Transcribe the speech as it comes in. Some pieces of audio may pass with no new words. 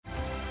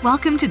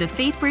Welcome to the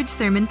FaithBridge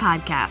Sermon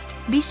Podcast.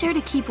 Be sure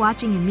to keep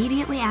watching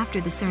immediately after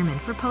the sermon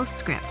for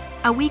Postscript,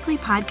 a weekly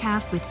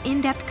podcast with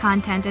in-depth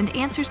content and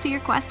answers to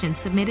your questions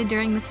submitted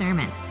during the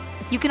sermon.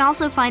 You can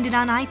also find it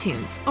on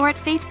iTunes or at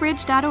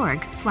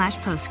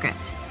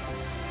faithbridge.org/postscript.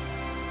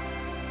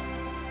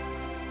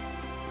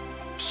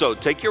 So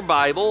take your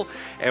Bible,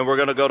 and we're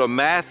going to go to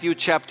Matthew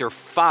chapter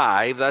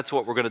 5. That's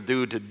what we're going to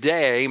do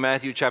today,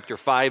 Matthew chapter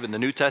 5 in the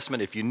New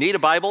Testament. If you need a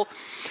Bible,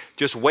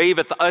 just wave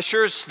at the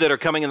ushers that are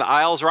coming in the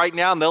aisles right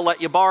now, and they'll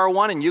let you borrow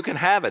one, and you can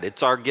have it.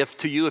 It's our gift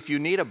to you if you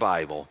need a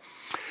Bible.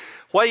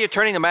 While you're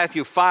turning to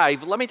Matthew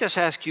 5, let me just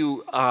ask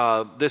you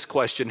this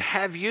question.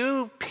 Have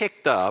you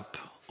picked up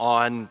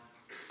on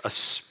a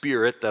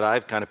spirit that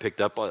I've kind of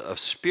picked up, a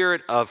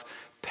spirit of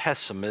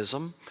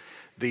pessimism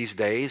these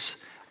days?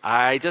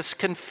 I just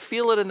can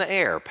feel it in the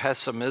air.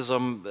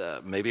 Pessimism,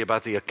 maybe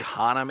about the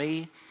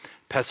economy,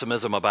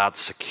 pessimism about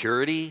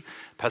security,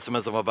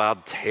 pessimism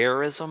about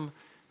terrorism,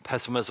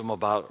 pessimism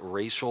about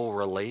racial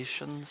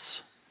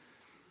relations,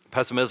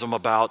 pessimism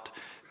about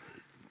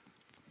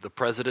the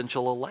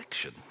presidential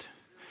election.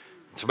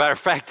 As a matter of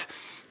fact,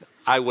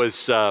 I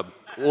was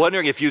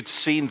wondering if you'd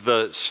seen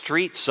the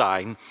street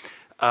sign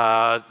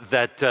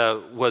that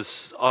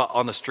was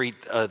on the street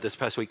this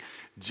past week.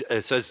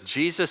 It says,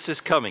 Jesus is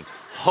coming,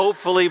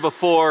 hopefully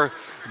before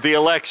the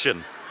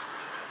election.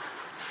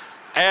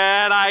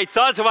 And I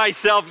thought to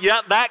myself,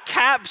 yeah, that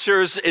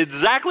captures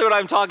exactly what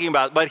I'm talking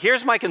about. But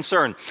here's my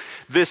concern.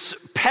 This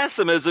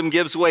pessimism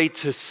gives way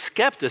to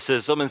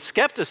skepticism, and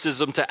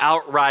skepticism to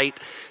outright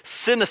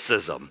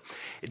cynicism.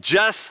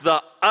 Just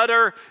the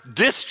utter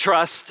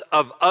distrust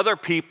of other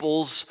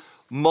people's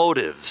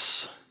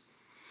motives.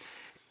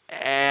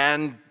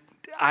 And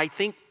I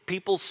think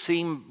people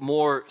seem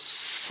more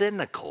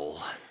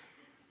cynical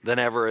than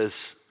ever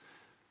as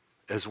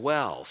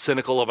well.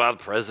 Cynical about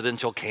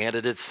presidential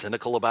candidates,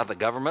 cynical about the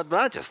government, but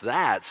not just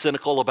that,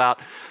 cynical about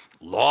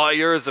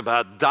lawyers,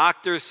 about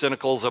doctors,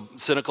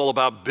 cynical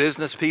about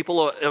business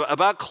people,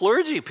 about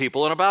clergy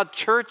people, and about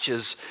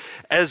churches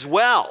as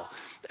well.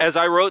 As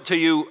I wrote to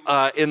you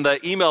in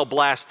the email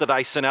blast that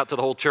I sent out to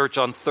the whole church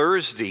on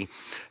Thursday,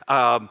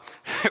 it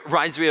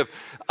reminds me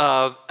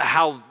of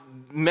how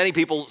many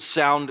people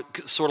sound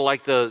sort of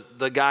like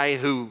the guy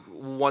who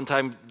one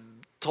time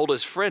told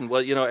his friend,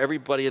 well, you know,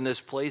 everybody in this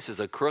place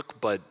is a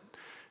crook, but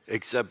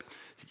except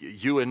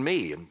you and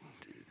me. And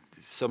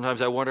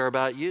sometimes I wonder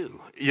about you,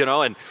 you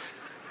know.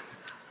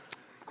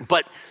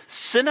 But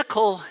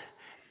cynical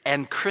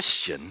and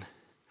Christian,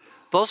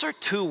 those are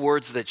two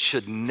words that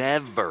should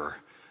never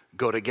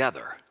go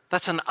together.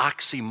 That's an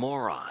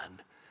oxymoron,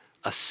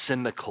 a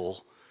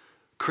cynical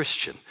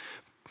Christian.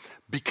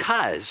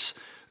 Because,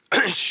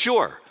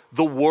 sure,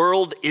 the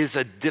world is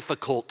a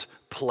difficult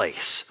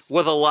place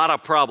with a lot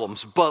of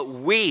problems, but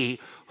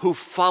we who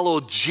follow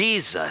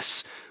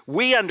Jesus,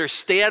 we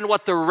understand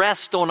what the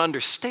rest don't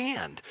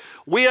understand.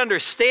 We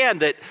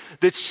understand that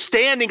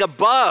standing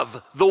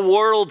above the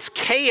world's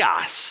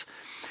chaos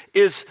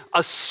is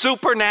a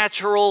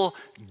supernatural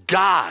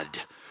God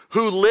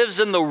who lives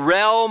in the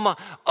realm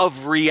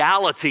of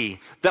reality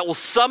that will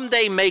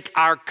someday make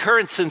our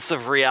current sense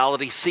of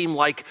reality seem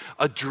like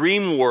a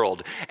dream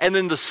world. And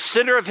in the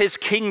center of his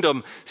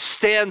kingdom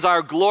stands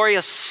our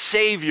glorious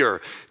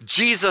Savior,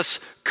 Jesus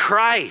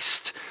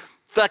Christ,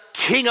 the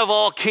King of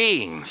all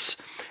kings.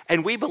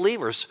 And we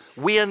believers,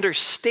 we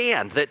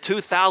understand that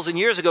 2,000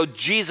 years ago,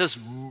 Jesus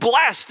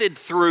blasted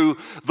through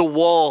the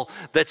wall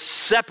that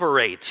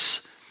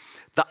separates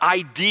the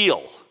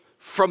ideal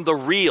from the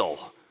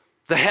real,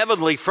 the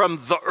heavenly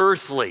from the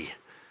earthly,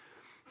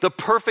 the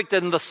perfect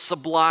and the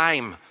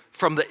sublime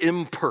from the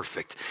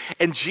imperfect.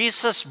 And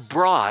Jesus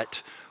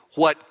brought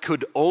what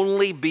could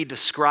only be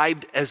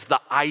described as the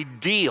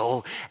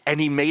ideal, and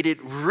he made it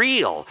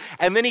real.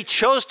 And then he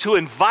chose to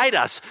invite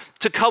us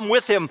to come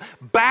with him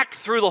back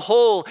through the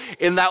hole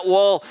in that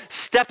wall,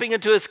 stepping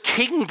into his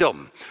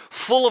kingdom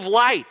full of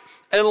light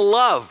and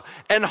love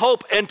and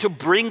hope, and to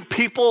bring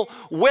people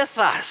with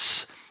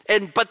us.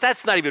 But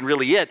that's not even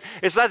really it.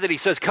 It's not that he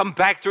says, come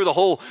back through the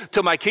hole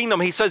to my kingdom.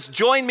 He says,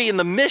 join me in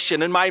the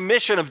mission, in my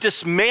mission of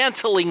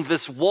dismantling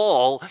this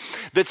wall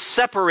that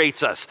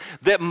separates us,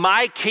 that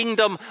my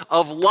kingdom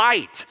of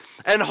light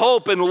and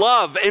hope and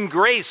love and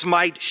grace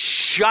might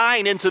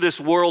shine into this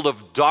world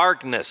of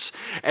darkness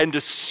and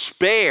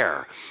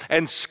despair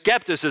and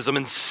skepticism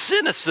and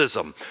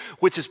cynicism,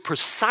 which is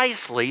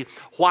precisely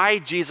why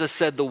Jesus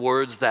said the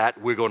words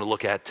that we're going to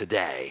look at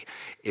today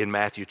in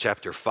Matthew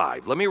chapter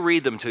 5. Let me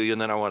read them to you,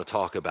 and then I want to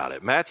talk about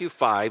it. Matthew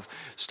 5,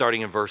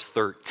 starting in verse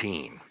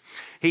 13.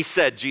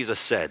 Jesus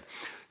said,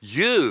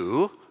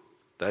 you,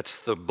 that's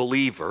the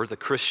believer, the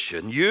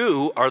Christian,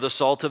 you are the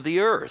salt of the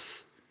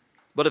earth.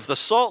 But if the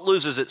salt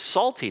loses its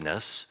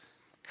saltiness,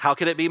 how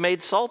can it be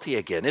made salty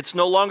again? It's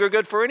no longer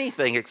good for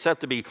anything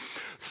except to be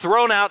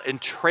thrown out and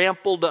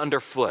trampled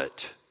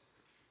underfoot.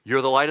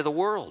 You're the light of the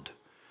world.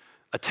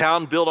 A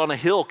town built on a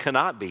hill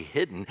cannot be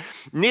hidden.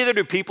 Neither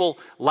do people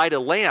light a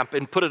lamp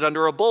and put it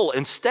under a bowl.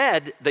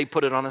 Instead, they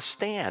put it on a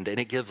stand, and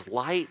it gives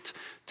light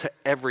to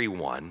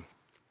everyone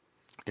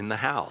in the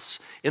house.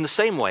 In the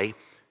same way,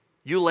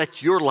 You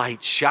let your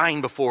light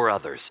shine before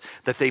others,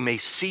 that they may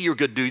see your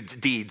good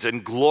deeds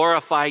and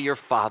glorify your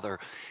Father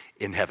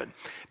in heaven.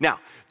 Now,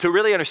 to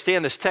really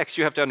understand this text,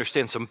 you have to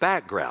understand some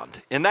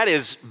background. And that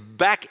is,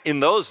 back in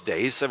those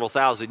days, several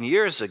thousand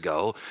years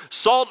ago,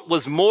 salt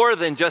was more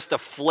than just a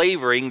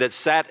flavoring that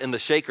sat in the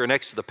shaker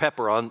next to the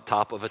pepper on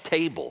top of a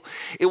table.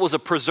 It was a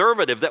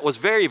preservative that was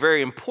very,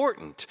 very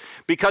important,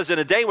 because in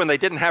a day when they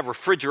didn't have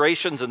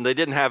refrigerations and they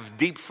didn't have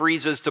deep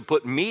freezes to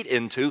put meat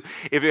into,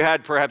 if you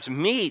had perhaps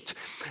meat,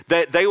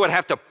 that they would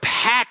have to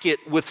pack it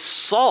with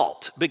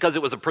salt, because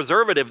it was a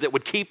preservative that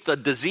would keep the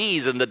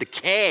disease and the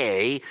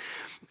decay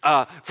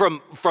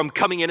from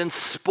coming in and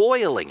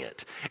spoiling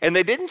it. And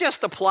they didn't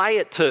just apply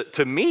it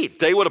to meat.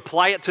 They would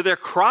apply it to their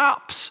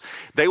crops.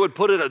 They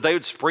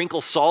would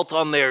sprinkle salt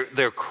on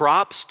their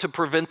crops to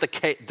prevent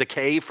the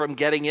decay from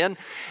getting in.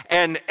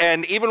 And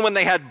even when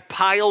they had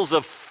piles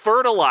of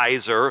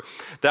fertilizer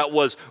that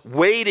was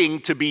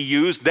waiting to be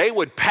used, they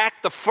would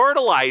pack the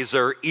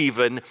fertilizer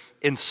even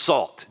in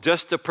salt,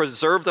 just to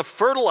preserve the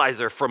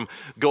fertilizer from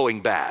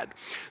going bad.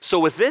 So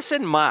with this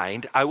in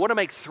mind, I want to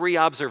make 3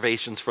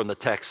 observations from the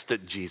text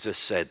that Jesus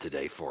said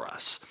today for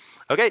us.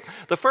 Okay,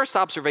 the first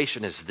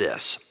observation is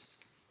this.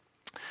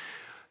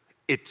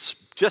 It's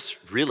just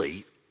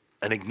really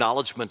an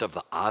acknowledgement of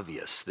the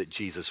obvious that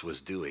Jesus was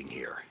doing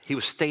here. He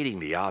was stating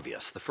the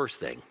obvious. The first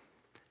thing,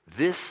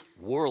 this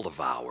world of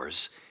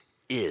ours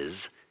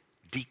is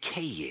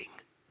decaying.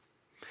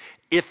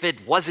 If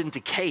it wasn't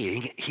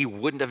decaying, he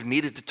wouldn't have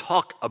needed to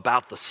talk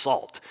about the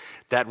salt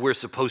that we're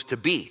supposed to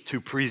be,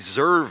 to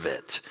preserve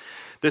it.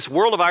 This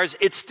world of ours,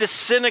 it's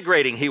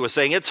disintegrating, he was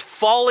saying. It's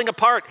falling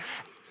apart.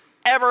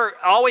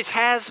 Always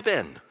has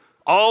been,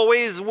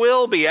 always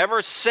will be,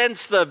 ever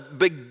since the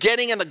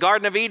beginning in the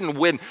Garden of Eden,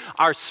 when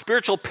our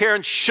spiritual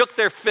parents shook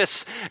their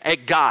fists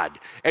at God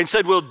and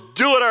said, we'll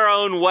do it our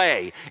own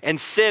way. And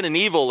sin and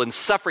evil and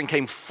suffering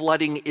came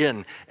flooding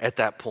in at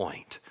that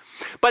point.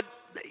 But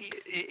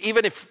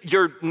even if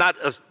you're not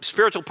a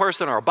spiritual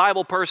person or a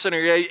Bible person,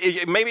 or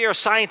maybe you're a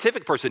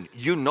scientific person,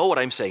 you know what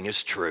I'm saying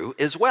is true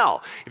as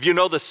well. If you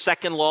know the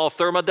second law of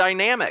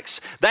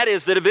thermodynamics, that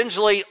is that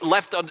eventually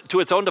left to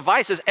its own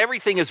devices,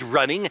 everything is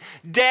running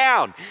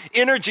down.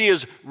 Energy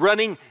is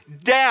running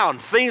down.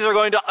 Things are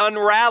going to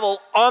unravel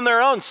on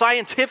their own.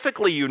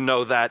 Scientifically, you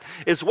know that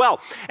as well.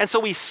 And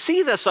so we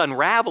see this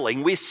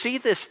unraveling, we see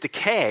this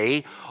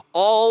decay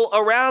all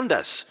around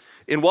us.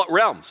 In what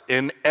realms?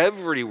 In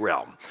every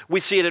realm. We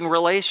see it in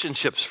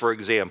relationships, for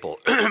example.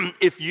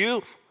 If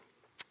you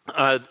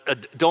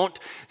don't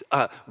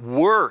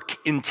work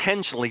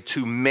intentionally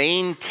to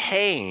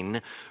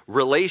maintain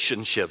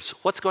relationships,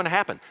 what's going to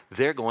happen?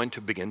 They're going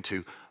to begin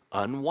to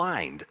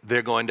unwind.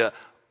 They're going to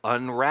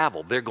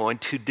unravel. They're going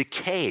to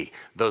decay.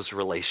 Those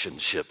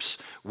relationships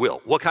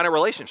will. What kind of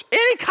relationships?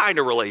 Any kind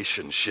of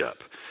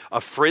relationship.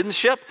 A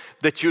friendship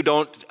that you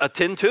don't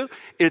attend to,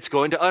 it's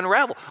going to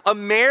unravel. A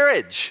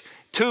marriage.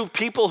 Two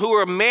people who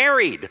are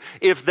married,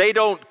 if they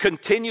don't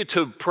continue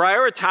to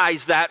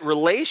prioritize that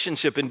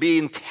relationship and be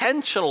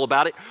intentional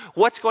about it,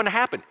 what's going to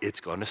happen? It's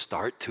going to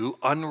start to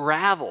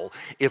unravel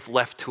if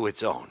left to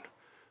its own.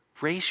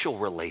 Racial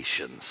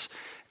relations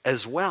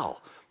as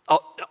well.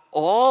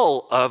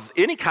 All of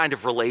any kind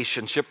of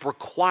relationship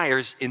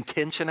requires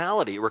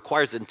intentionality. It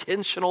requires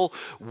intentional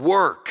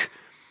work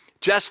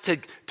just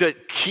to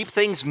keep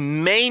things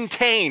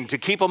maintained, to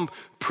keep them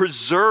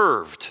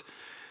preserved,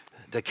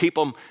 to keep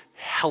them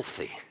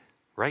healthy,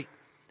 right?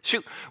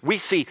 Shoot, we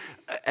see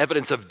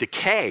evidence of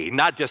decay,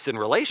 not just in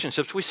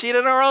relationships, we see it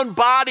in our own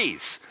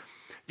bodies.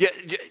 Yeah,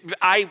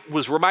 I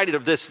was reminded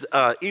of this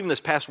even this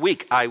past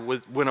week. I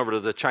went over to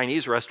the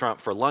Chinese restaurant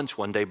for lunch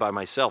one day by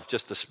myself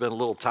just to spend a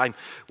little time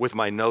with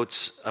my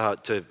notes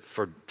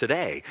for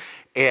today.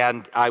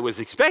 And I was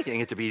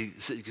expecting it to be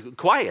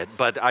quiet,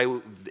 but I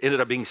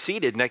ended up being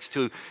seated next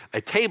to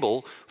a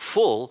table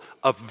full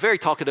of very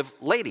talkative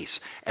ladies.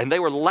 And they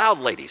were loud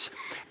ladies.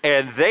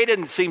 And they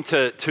didn't seem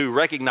to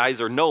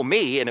recognize or know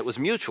me, and it was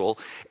mutual.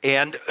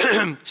 And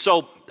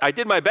so I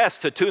did my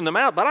best to tune them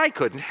out, but I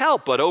couldn't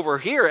help but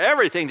overhear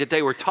everything that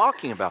they were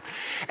talking about.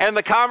 And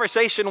the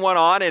conversation went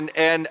on,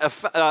 and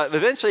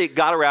eventually it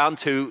got around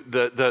to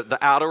the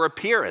outer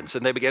appearance.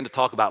 And they began to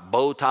talk about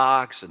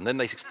Botox, and then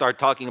they started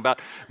talking about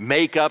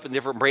makeup and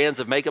different brands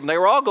of makeup. And they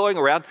were all going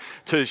around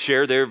to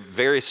share their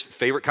various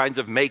favorite kinds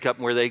of makeup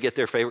and where they get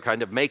their favorite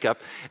kind of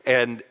makeup.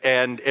 And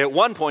at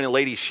one point, a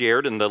lady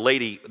shared, and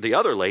the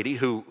other lady,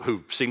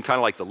 who seemed kind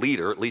of like the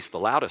leader, at least the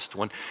loudest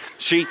one,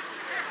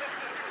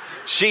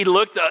 she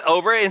looked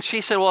over and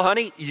she said, well,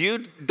 honey,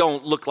 you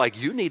don't look like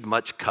you need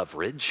much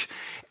coverage.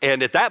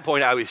 And at that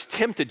point, I was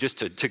tempted just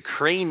to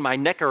crane my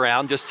neck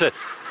around just to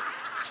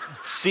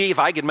see if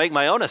I could make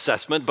my own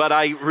assessment, but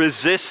I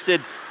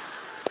resisted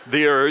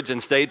the urge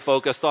and stayed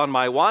focused on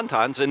my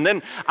wontons. And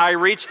then I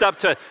reached up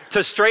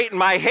to straighten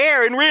my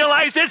hair and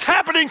realized it's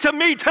happening to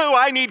me too.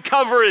 I need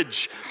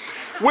coverage.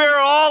 We're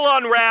all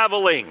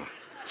unraveling.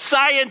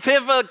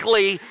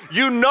 Scientifically,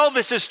 you know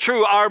this is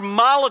true. Our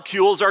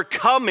molecules are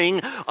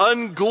coming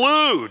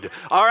unglued,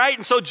 all right?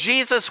 And so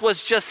Jesus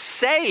was just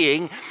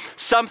saying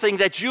something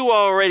that you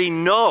already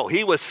know.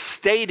 He was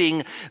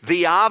stating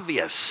the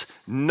obvious.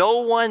 No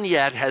one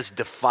yet has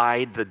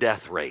defied the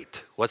death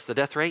rate. What's the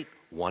death rate?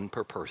 1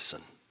 per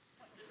person,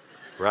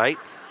 right?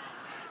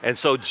 And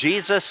so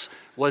Jesus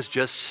was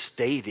just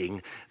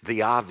stating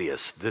the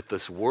obvious, that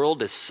this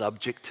world is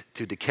subject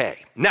to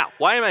decay. Now,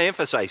 why am I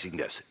emphasizing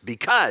this?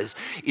 Because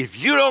if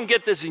you don't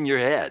get this in your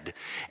head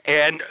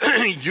and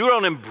you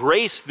don't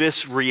embrace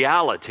this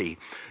reality,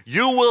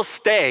 you will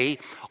stay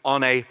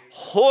on a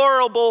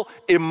horrible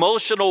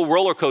emotional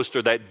roller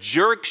coaster that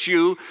jerks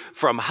you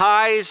from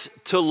highs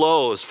to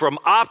lows, from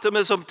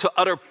optimism to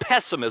utter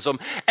pessimism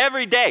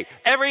every day,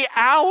 every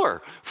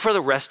hour for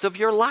the rest of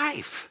your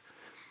life.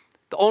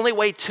 The only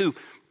way to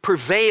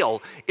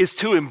prevail is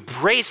to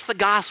embrace the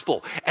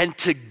gospel and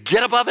to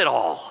get above it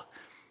all.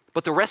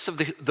 But the rest of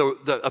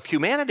of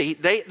humanity,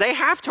 they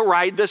have to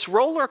ride this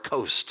roller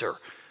coaster.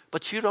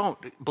 But you don't,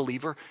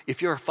 believer,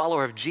 if you're a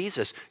follower of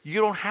Jesus,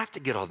 you don't have to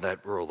get on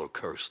that roller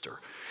coaster.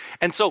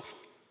 And so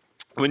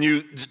when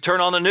you turn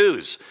on the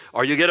news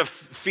or you get a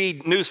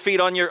news feed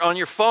on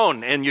your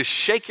phone and you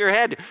shake your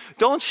head,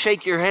 don't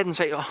shake your head and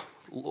say, "Oh,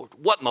 Lord,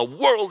 what in the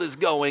world is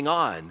going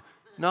on?"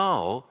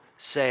 No,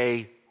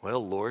 say,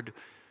 "Well, Lord,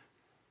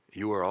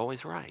 you are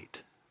always right.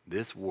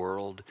 This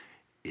world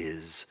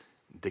is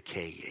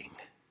decaying."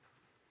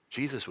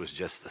 Jesus was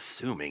just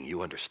assuming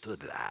you understood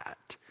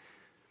that.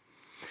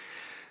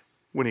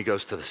 When he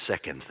goes to the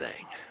second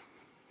thing,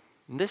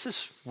 and this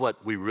is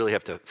what we really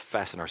have to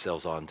fasten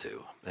ourselves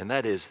onto, and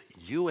that is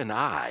you and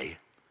I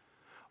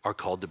are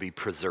called to be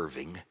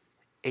preserving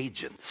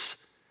agents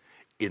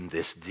in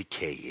this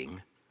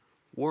decaying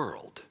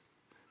world.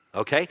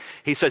 Okay?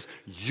 He says,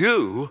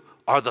 you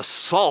are the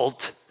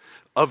salt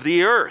of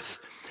the earth.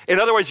 In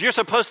other words, you're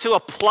supposed to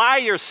apply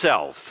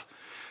yourself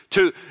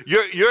to,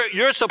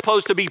 you're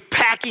supposed to be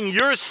packing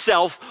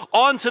yourself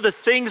onto the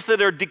things that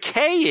are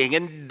decaying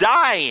and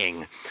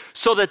dying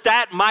so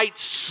that might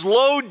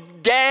slow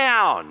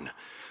down,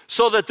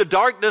 so that the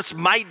darkness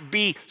might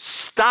be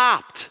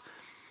stopped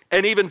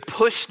and even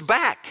pushed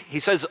back. He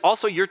says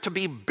also you're to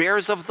be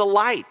bearers of the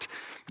light.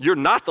 You're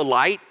not the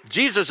light.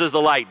 Jesus is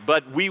the light,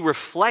 but we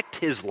reflect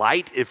his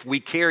light if we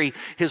carry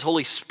his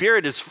Holy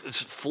Spirit is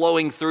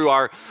flowing through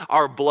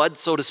our blood,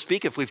 so to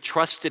speak, if we've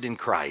trusted in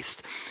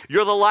Christ.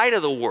 You're the light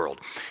of the world.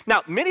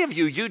 Now, many of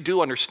you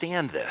do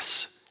understand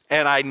this,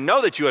 and I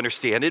know that you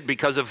understand it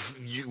because of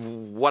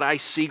what I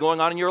see going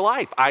on in your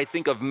life. I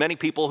think of many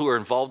people who are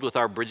involved with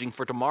our Bridging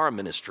for Tomorrow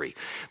ministry.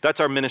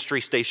 That's our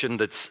ministry station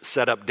that's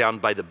set up down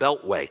by the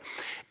Beltway,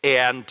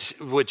 and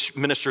which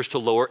ministers to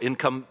lower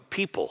income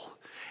people.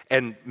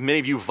 And many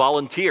of you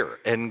volunteer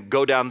and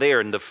go down there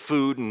and the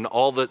food and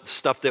all the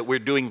stuff that we're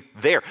doing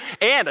there.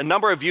 And a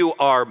number of you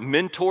are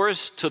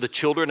mentors to the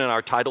children in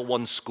our Title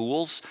I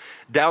schools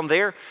down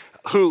there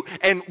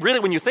and really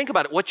when you think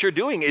about it, what you're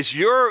doing is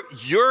you're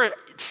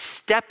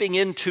stepping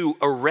into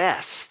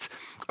arrest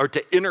or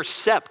to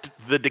intercept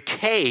the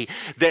decay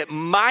that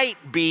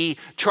might be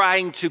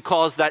trying to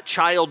cause that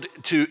child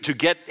to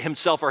get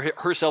himself or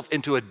herself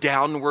into a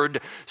downward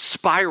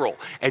spiral.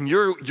 And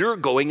you're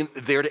going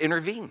there to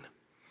intervene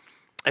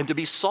and to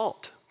be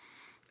salt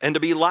and to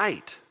be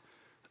light.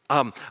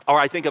 Or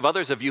I think of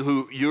others of you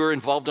who you're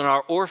involved in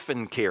our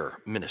orphan care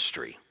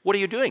ministry. What are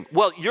you doing?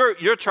 Well,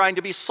 you're trying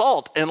to be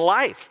salt and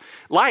light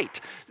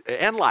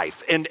and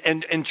life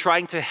and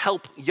trying to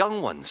help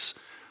young ones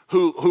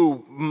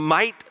who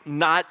might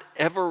not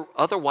ever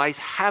otherwise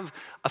have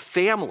a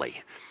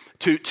family,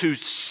 to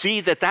see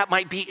that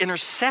might be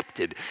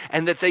intercepted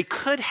and that they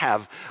could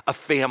have a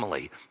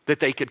family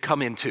that they could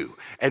come into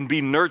and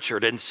be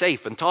nurtured and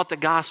safe and taught the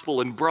gospel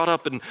and brought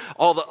up and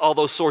all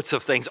those sorts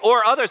of things.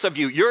 Or others of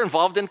you, you're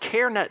involved in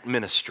CareNet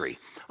ministry,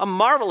 a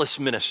marvelous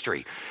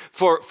ministry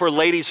for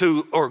ladies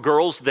or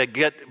girls that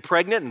get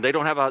pregnant and they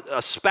don't have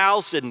a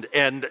spouse and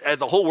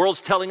the whole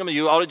world's telling them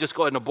you ought to just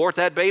go ahead and abort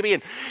that baby.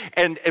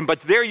 But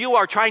there you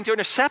are trying to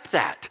intercept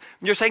that.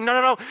 And you're saying,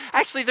 no,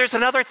 actually there's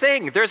another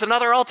thing. There's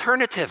another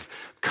alternative.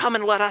 Come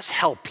and let us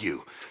help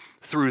you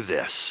through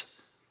this.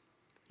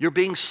 You're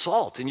being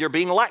salt and you're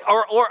being light.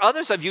 Or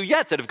others of you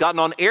yet that have gotten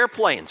on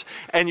airplanes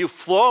and you've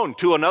flown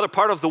to another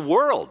part of the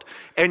world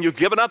and you've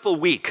given up a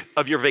week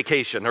of your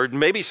vacation. Or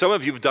maybe some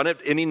of you have done it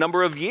any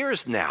number of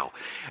years now.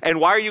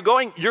 And why are you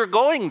going? You're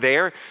going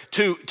there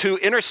to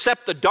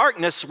intercept the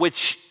darkness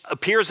which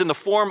appears in the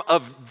form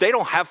of they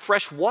don't have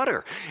fresh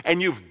water,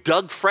 and you've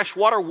dug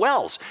freshwater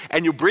wells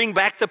and you bring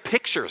back the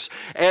pictures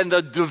and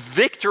the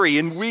victory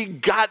and we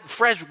got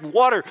fresh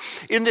water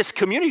in this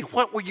community.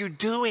 What were you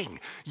doing?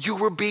 You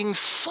were being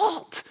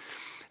salt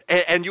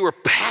and you were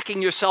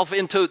packing yourself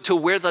into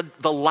where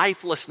the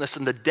lifelessness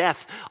and the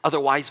death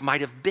otherwise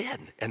might have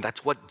been. And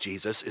that's what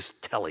Jesus is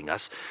telling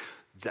us,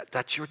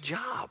 that's your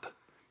job.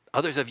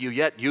 Others of you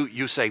yet,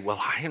 you say, well,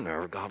 I have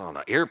never got on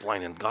an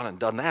airplane and gone and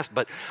done that,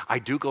 but I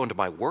do go into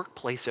my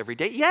workplace every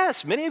day.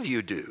 Yes, many of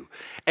you do.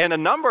 And a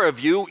number of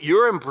you,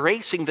 you're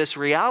embracing this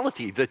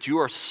reality that you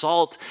are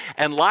salt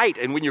and light.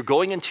 And when you're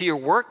going into your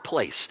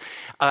workplace,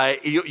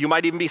 you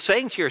might even be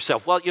saying to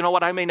yourself, well, you know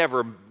what, I may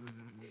never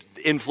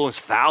influence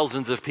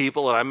thousands of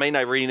people, and I may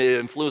never even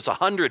influence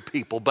 100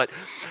 people, but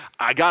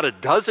I got a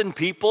dozen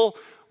people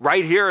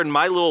right here in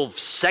my little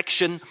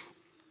section,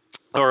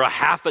 or a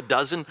half a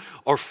dozen,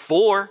 or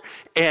 4,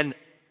 and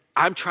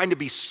I'm trying to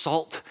be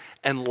salt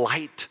and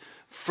light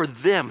for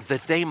them,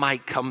 that they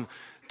might come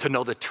to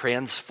know the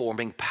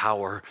transforming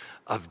power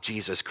of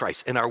Jesus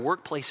Christ. And our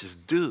workplaces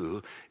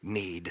do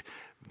need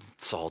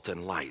salt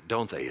and light,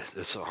 don't they?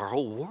 Our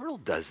whole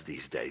world does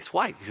these days.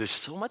 Why? There's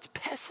so much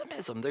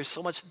pessimism, there's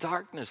so much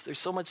darkness, there's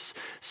so much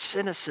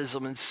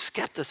cynicism and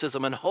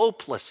skepticism and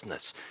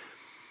hopelessness.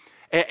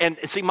 And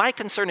see, my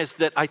concern is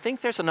that I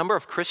think there's a number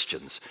of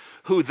Christians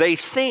who they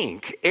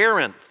think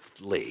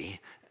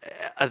errantly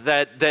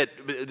that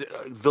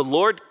the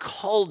Lord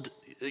called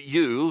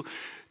you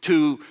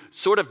to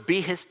sort of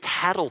be his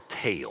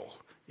tattletale.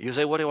 You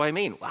say, what do I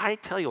mean? Well, I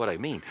tell you what I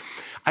mean.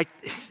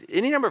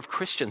 Any number of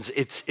Christians,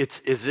 it's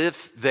as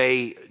if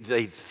they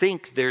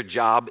think their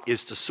job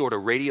is to sort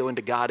of radio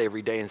into God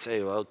every day and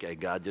say, well, okay,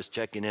 God, just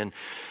checking in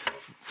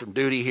from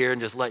duty here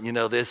and just letting you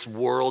know this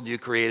world you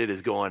created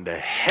is going to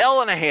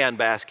hell in a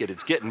handbasket.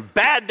 It's getting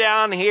bad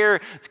down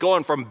here. It's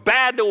going from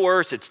bad to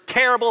worse. It's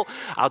terrible.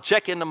 I'll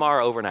check in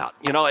tomorrow, over and out.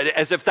 You know,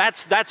 as if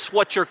that's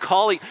what you're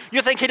calling.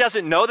 You think he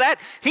doesn't know that?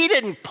 He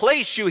didn't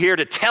place you here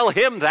to tell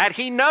him that.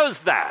 He knows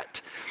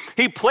that.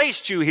 He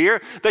placed you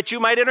here that you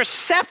might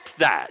intercept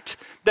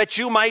that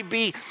you might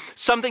be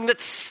something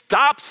that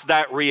stops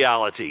that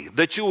reality,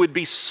 that you would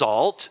be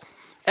salt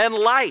and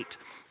light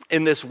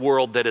in this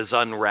world that is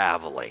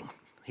unraveling.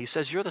 He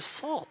says, you're the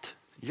salt,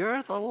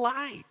 you're the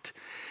light.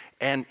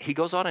 And he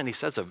goes on and he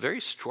says a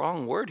very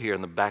strong word here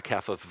in the back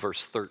half of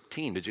verse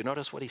 13. Did you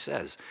notice what he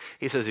says?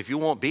 He says, if you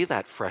won't be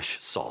that fresh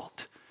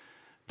salt,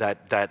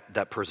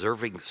 that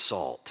preserving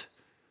salt,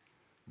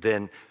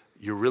 then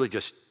you're really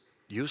just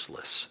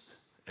useless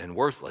and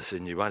worthless,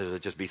 and you might as well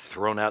just be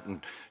thrown out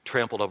and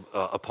trampled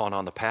upon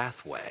on the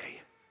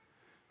pathway.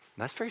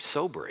 And that's very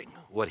sobering,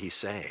 what he's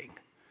saying.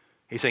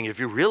 He's saying, if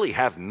you really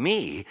have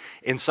me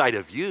inside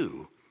of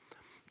you,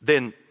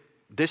 then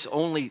this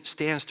only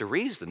stands to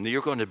reason that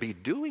you're going to be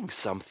doing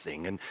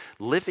something and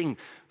living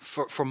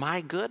for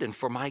my good and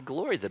for my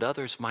glory, that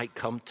others might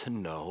come to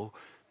know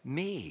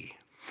me.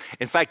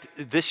 In fact,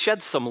 this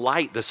sheds some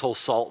light, this whole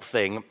salt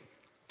thing,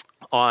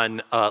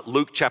 on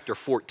Luke chapter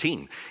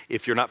 14.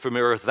 If you're not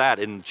familiar with that,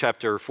 in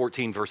chapter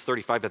 14, verse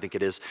 35, I think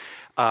it is,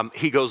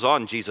 he goes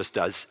on, Jesus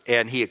does,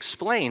 and he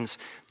explains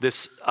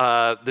this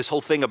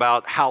whole thing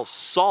about how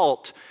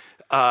salt,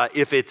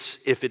 if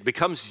it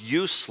becomes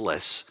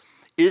useless,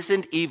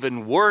 isn't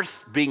even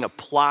worth being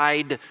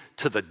applied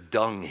to the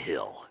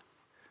dunghill.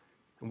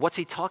 And what's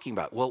he talking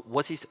about?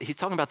 Well, he's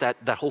talking about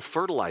that whole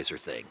fertilizer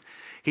thing.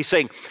 He's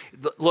saying,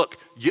 look,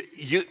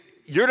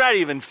 you're not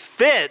even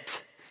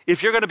fit.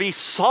 If you're going to be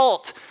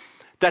salt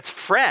that's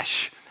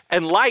fresh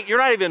and light, you're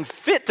not even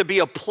fit to be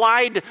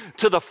applied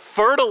to the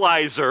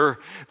fertilizer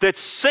that's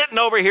sitting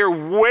over here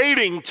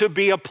waiting to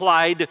be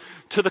applied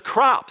to the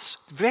crops.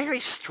 Very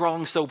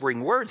strong,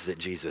 sobering words that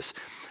Jesus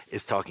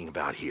is talking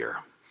about here.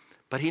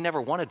 But he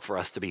never wanted for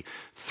us to be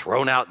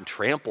thrown out and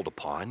trampled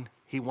upon.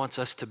 He wants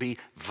us to be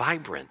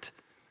vibrant,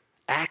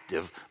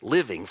 active,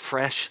 living,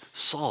 fresh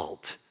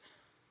salt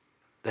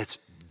that's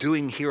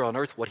doing here on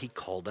earth what he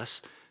called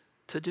us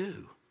to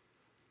do.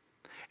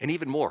 And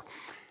even more,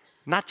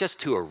 not just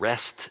to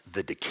arrest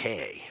the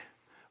decay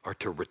or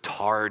to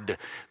retard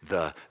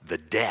the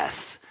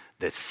death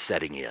that's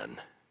setting in,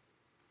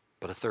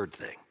 but a third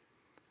thing.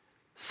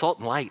 Salt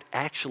and light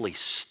actually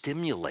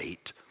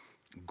stimulate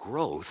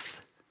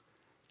growth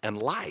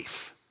and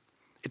life.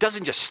 It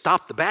doesn't just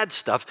stop the bad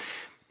stuff,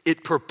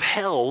 it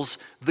propels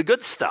the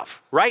good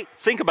stuff, right?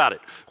 Think about it.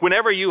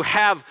 Whenever you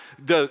have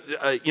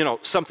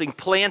something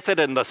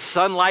planted and the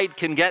sunlight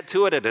can get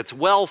to it and it's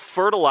well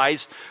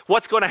fertilized,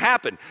 what's going to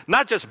happen?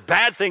 Not just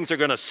bad things are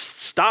going to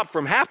stop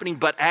from happening,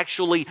 but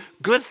actually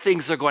good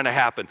things are going to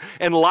happen.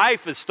 And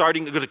life is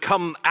starting to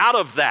come out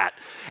of that.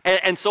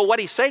 And so what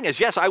he's saying is,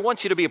 yes, I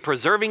want you to be a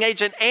preserving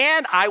agent,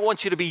 and I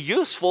want you to be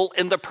useful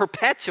in the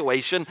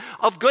perpetuation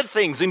of good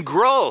things and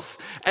growth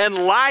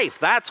and life.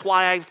 That's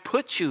why I've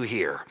put you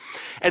here.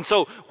 And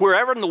so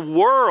wherever in the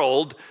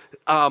world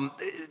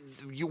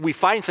we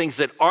find things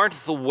that aren't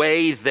the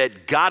way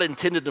that God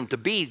intended them to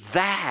be,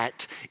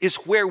 that is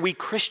where we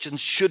Christians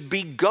should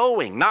be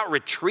going, not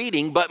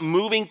retreating, but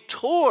moving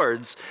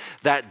towards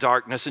that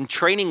darkness and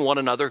training one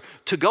another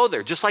to go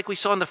there. Just like we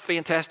saw in the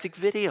fantastic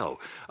video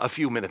a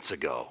few minutes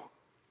ago.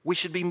 We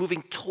should be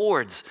moving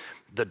towards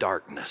the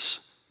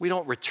darkness. We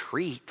don't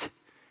retreat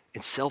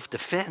in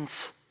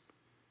self-defense.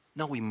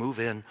 No, we move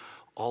in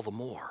all the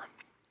more.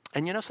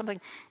 And you know something?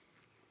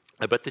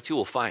 I bet that you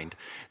will find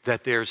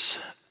that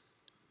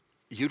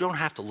you don't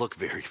have to look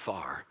very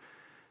far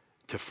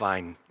to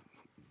find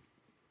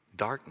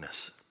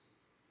darkness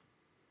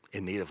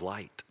in need of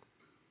light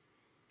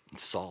and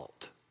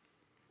salt.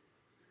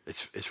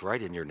 It's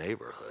right in your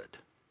neighborhood.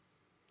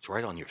 It's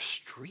right on your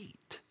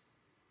street.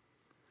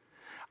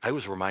 I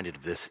was reminded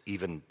of this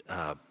even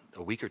a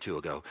week or two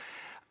ago.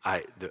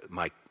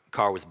 My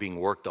car was being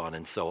worked on,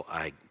 and so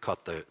I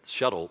caught the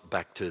shuttle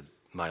back to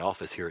my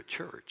office here at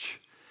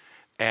church.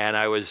 And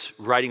I was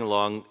riding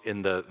along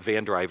in the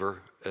van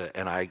driver,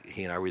 and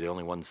he and I were the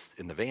only ones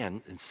in the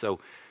van. And so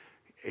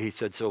he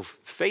said, "So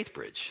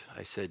Faithbridge?"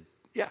 I said,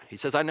 "Yeah." He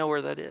says, "I know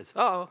where that is."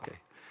 "Oh, okay."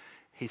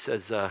 He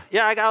says,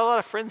 "Yeah, I got a lot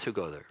of friends who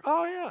go there."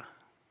 "Oh, yeah."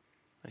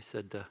 I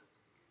said,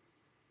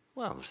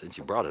 "Well, since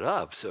you brought it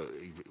up, so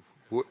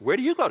where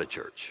do you go to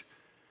church?"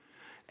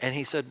 And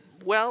he said,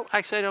 "Well,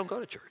 actually, I don't go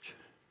to church."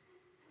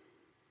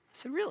 I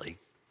said, "Really?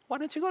 Why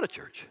don't you go to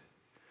church?"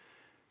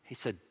 He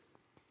said,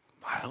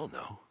 "I don't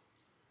know.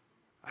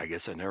 I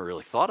guess I never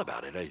really thought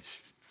about it. I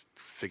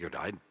figured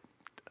I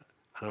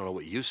don't know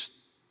what use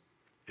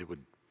it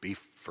would be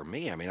for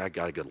me. I mean, I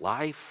got a good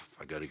life.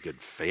 I got a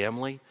good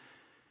family.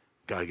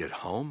 Got a good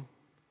home.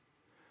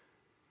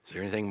 Is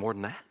there anything more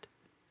than that?"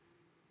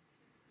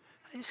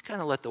 I just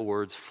kind of let the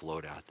words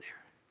float out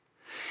there.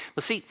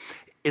 Well, see,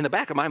 in the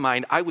back of my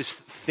mind, I was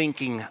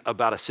thinking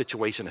about a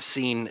situation, a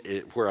scene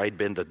where I'd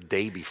been the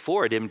day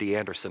before at MD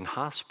Anderson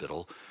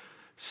Hospital,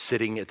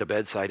 sitting at the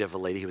bedside of a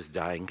lady who was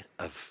dying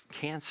of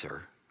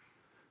cancer,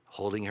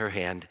 holding her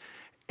hand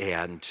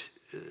and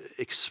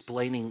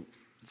explaining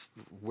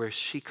where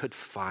she could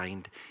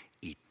find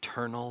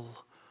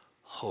eternal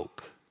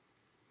hope.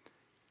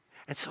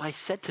 And so I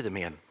said to the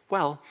man,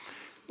 "Well,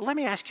 let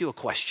me ask you a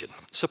question.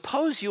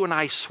 Suppose you and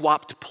I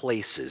swapped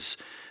places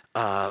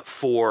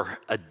for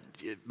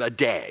a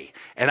day,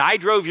 and I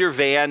drove your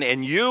van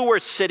and you were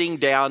sitting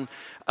down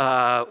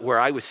where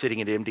I was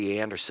sitting at MD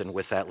Anderson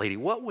with that lady.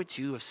 What would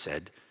you have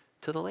said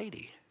to the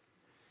lady?"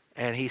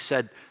 And he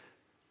said,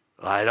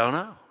 "I don't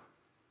know.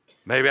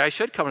 Maybe I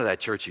should come to that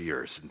church of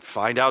yours and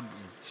find out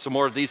some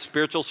more of these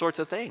spiritual sorts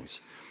of things."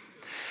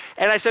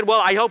 And I said,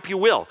 "Well, I hope you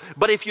will.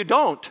 But if you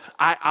don't,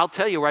 I'll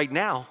tell you right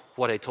now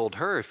what I told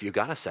her. If you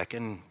got a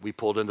second." We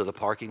pulled into the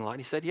parking lot.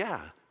 He said,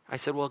 "Yeah." I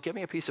said, "Well, give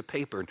me a piece of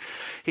paper." And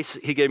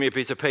he gave me a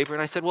piece of paper,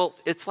 and I said, "Well,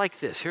 it's like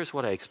this. Here's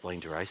what I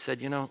explained to her." I said,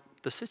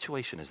 "The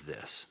situation is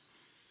this.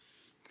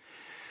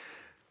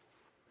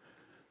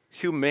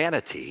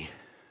 Humanity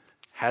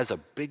has a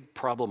big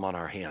problem on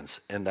our hands,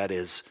 and that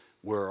is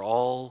we're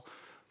all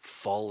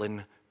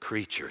fallen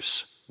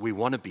creatures. We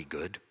want to be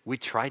good. We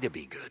try to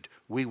be good.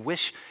 We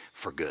wish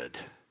for good.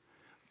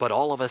 But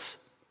all of us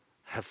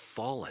have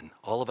fallen.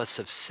 All of us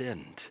have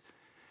sinned.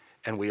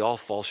 And we all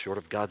fall short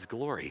of God's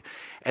glory.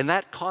 And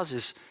that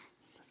causes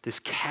this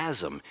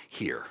chasm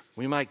here.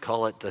 We might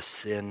call it the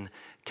sin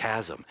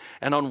chasm.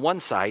 And on one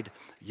side,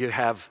 you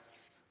have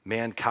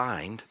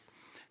mankind.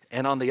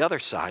 And on the other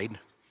side,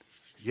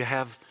 you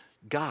have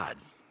God."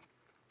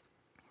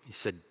 He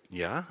said,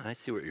 "Yeah, I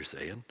see what you're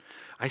saying."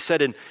 I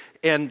said,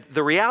 and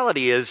the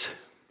reality is,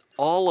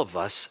 all of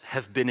us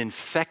have been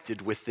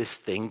infected with this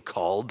thing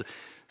called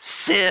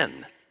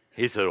sin.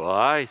 He said, "Well,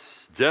 I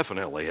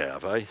definitely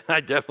have. I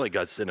definitely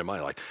got sin in my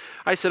life."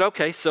 I said,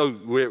 "Okay, so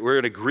we're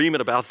in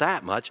agreement about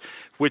that much,"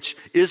 which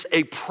is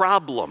a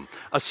problem,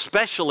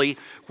 especially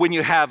when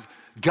you have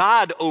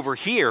God over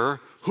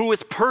here who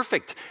is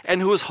perfect and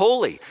who is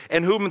holy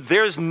and in whom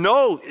there is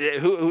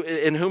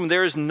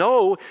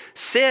no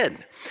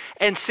sin.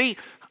 And see,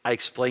 I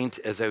explained,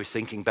 as I was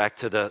thinking back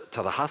to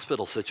the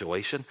hospital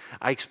situation,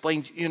 I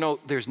explained,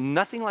 there's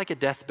nothing like a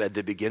deathbed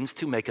that begins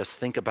to make us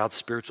think about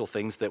spiritual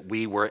things that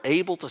we were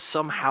able to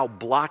somehow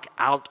block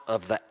out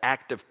of the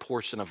active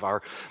portion of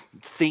our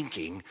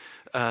thinking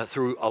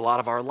through a lot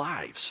of our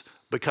lives.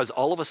 Because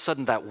all of a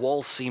sudden that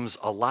wall seems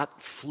a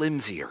lot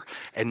flimsier,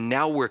 and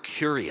now we're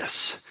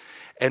curious.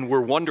 And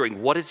we're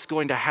wondering what is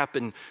going to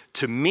happen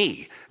to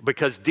me,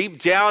 because deep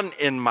down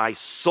in my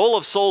soul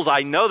of souls,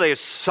 I know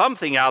there's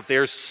something out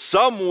there,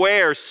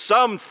 somewhere,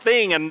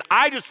 something, and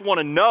I just want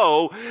to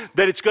know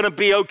that it's going to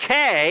be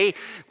okay,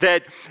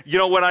 that,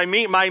 when I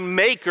meet my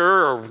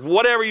maker, or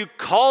whatever you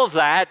call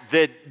that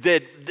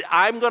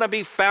I'm going to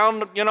be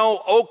found,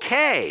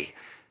 okay.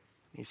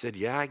 He said,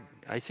 "Yeah,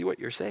 I see what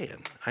you're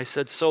saying." I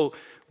said, "So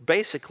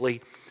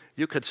basically,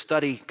 you could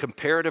study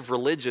comparative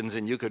religions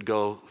and you could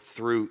go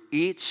through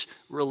each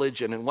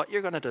religion, and what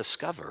you're going to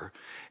discover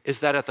is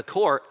that at the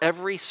core,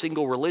 every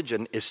single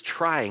religion is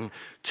trying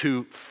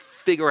to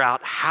figure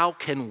out how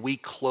can we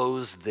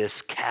close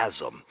this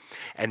chasm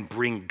and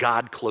bring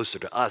God closer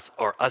to us,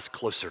 or us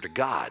closer to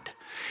God."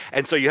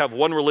 And so you have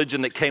one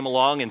religion that came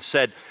along and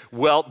said,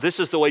 "Well, this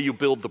is the way you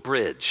build the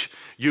bridge.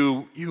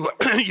 You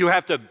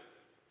have to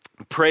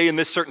pray in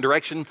this certain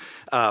direction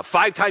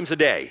 5 times a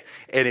day.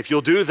 And if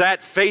you'll do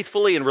that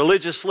faithfully and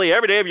religiously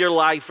every day of your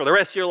life for the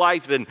rest of your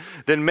life, then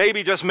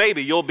maybe, just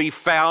maybe, you'll be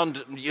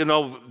found,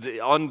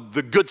 on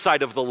the good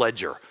side of the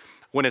ledger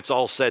when it's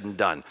all said and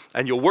done.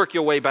 And you'll work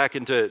your way back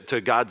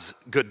into God's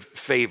good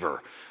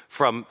favor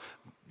from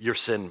your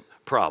sin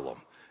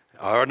problem."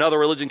 Or another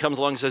religion comes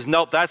along and says,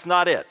 "Nope, that's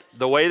not it.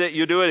 The way that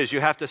you do it is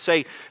you have to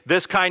say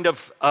this kind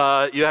of,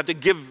 you have to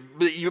give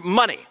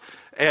money.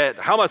 And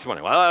how much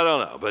money? Well, I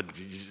don't know, but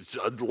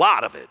a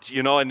lot of it,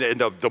 and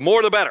the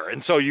more the better.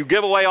 And so you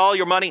give away all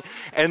your money,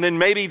 and then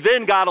maybe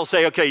then God will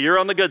say, okay, you're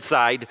on the good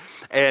side,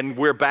 and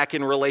we're back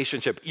in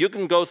relationship. You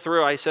can go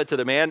through, I said to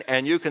the man,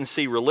 and you can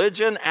see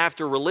religion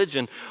after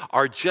religion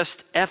are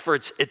just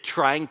efforts at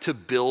trying to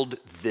build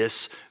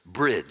this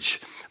bridge.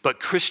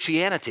 But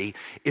Christianity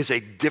is a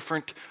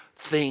different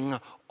thing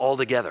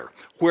altogether.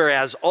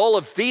 Whereas all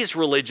of these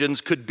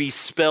religions could be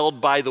spelled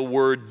by the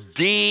word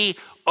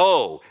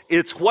D-O.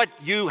 It's what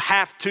you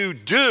have to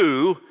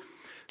do.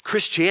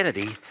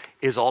 Christianity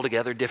is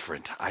altogether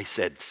different. I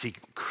said, see,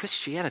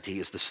 Christianity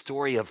is the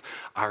story of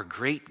our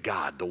great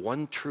God, the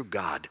one true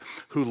God,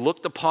 who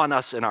looked upon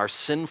us in our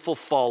sinful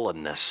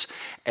fallenness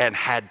and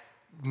had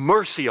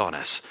mercy on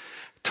us,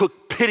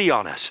 took pity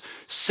on us,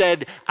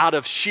 said out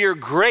of sheer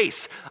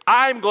grace,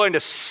 I'm going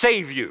to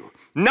save you.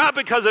 Not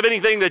because of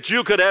anything that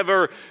you could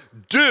ever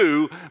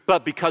do,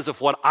 but because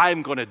of what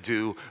I'm going to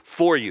do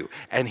for you.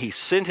 And he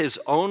sent his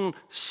own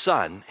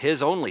son,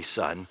 his only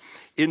son,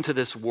 into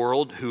this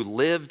world who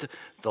lived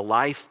the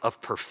life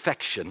of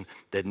perfection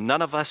that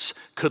none of us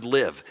could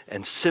live,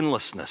 and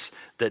sinlessness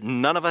that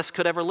none of us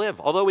could ever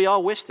live. Although we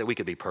all wish that we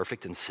could be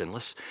perfect and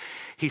sinless.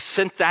 He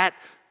sent that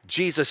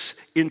Jesus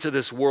into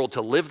this world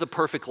to live the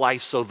perfect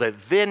life so that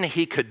then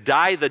he could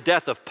die the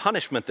death of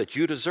punishment that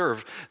you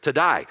deserve to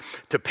die,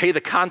 to pay the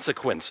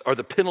consequence or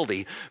the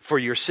penalty for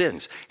your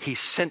sins. He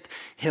sent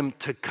him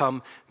to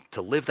come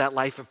to live that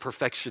life of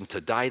perfection, to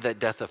die that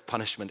death of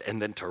punishment,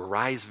 and then to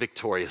rise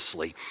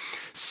victoriously,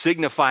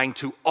 signifying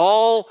to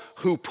all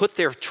who put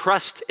their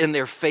trust and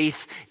their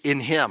faith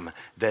in him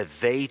that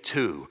they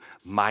too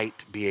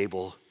might be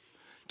able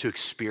to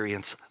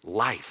experience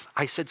life.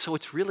 I said, so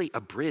it's really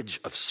a bridge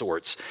of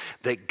sorts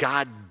that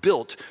God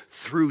built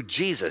through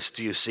Jesus,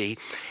 do you see?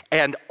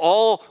 And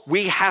all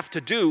we have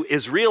to do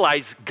is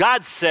realize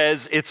God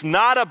says it's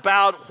not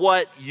about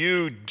what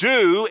you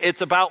do,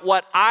 it's about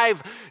what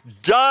I've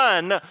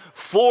done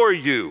for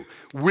you.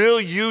 Will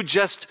you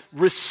just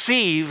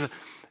receive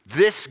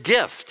this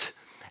gift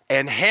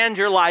and hand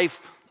your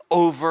life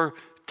over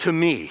to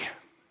me,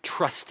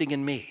 trusting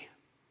in me?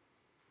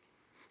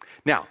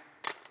 Now,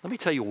 let me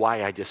tell you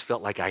why I just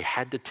felt like I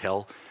had to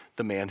tell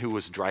the man who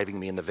was driving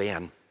me in the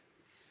van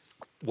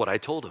what I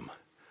told him.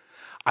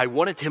 I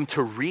wanted him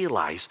to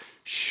realize,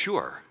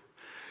 sure,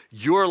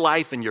 your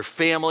life and your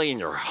family and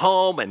your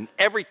home and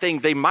everything,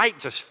 they might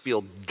just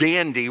feel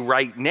dandy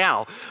right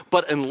now,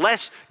 but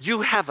unless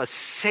you have a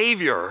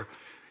Savior,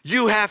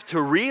 you have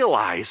to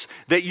realize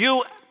that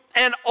you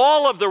and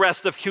all of the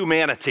rest of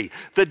humanity,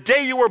 the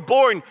day you were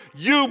born,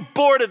 you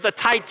boarded the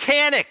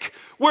Titanic.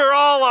 We're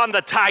all on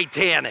the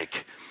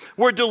Titanic.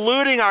 We're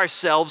deluding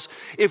ourselves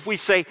if we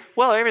say,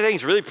 well,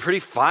 everything's really pretty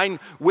fine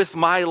with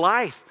my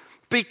life.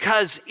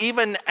 Because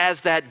even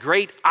as that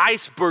great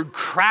iceberg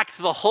cracked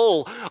the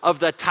hull of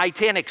the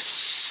Titanic,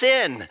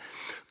 sin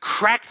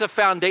cracked the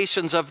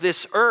foundations of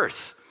this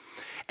earth.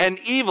 And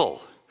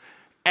evil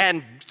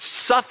and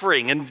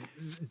suffering and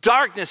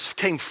darkness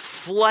came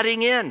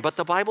flooding in. But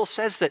the Bible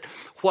says that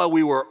while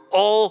we were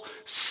all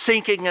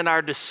sinking in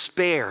our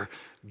despair,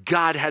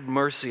 God had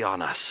mercy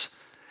on us.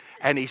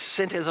 And he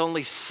sent his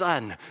only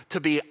son to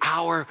be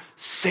our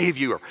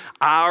Savior,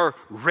 our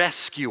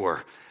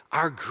rescuer,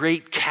 our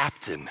great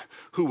captain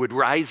who would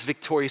rise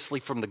victoriously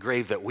from the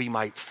grave that we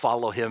might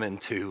follow him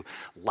into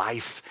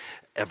life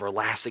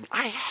everlasting.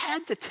 I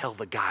had to tell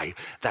the guy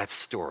that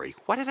story.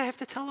 Why did I have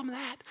to tell him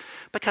that?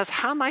 Because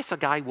how nice a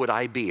guy would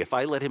I be if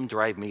I let him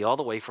drive me all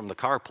the way from the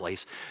car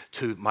place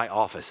to my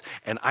office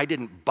and I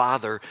didn't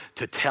bother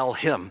to tell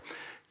him,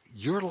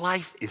 your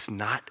life is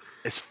not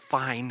as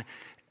fine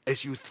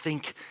as you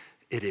think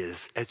it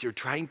is, as you're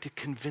trying to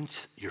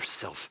convince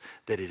yourself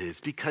that it is.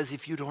 Because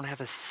if you don't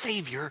have a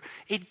Savior,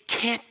 it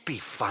can't be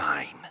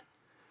fine.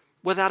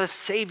 Without a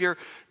Savior,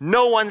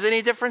 no one's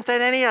any different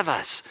than any of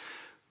us.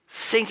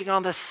 Sinking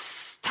on the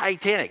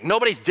Titanic.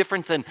 Nobody's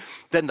different than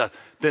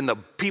the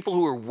people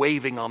who were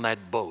waving on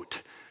that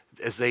boat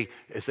as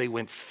they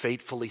went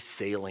fatefully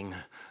sailing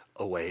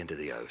away into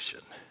the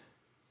ocean. I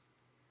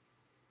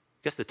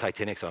guess the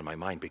Titanic's on my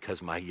mind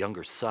because my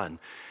younger son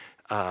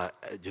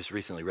just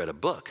recently read a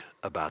book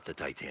about the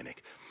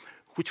Titanic,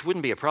 which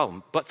wouldn't be a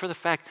problem, but for the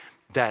fact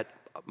that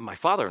my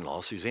father-in-law,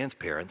 Suzanne's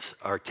parents,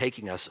 are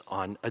taking us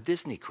on a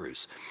Disney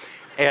cruise.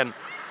 And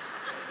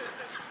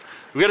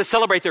we're going to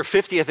celebrate their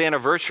 50th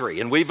anniversary,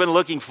 and we've been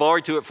looking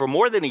forward to it for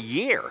more than a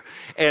year.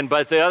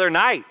 But the other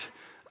night,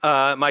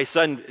 my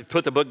son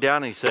put the book down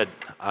and he said,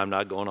 I'm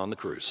not going on the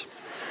cruise.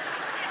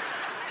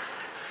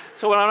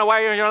 So I don't know why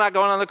you're not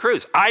going on the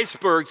cruise.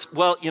 Icebergs,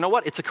 well, you know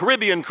what? It's a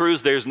Caribbean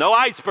cruise. There's no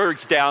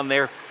icebergs down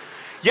there.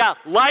 Yeah,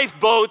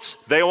 lifeboats,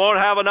 they won't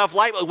have enough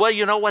lifeboats. Well,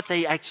 you know what?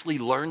 They actually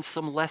learned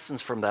some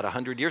lessons from that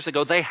 100 years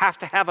ago. They have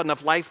to have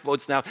enough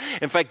lifeboats now.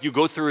 In fact, you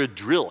go through a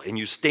drill and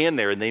you stand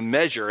there and they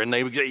measure and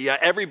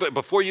everybody,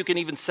 before you can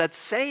even set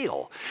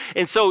sail.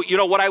 And so,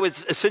 what I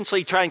was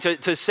essentially trying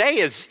to say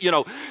is,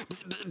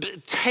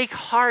 take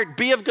heart,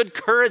 be of good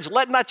courage.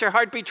 Let not your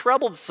heart be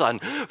troubled, son.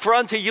 For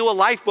unto you a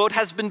lifeboat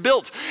has been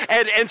built.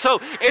 And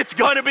so it's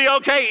going to be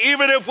okay.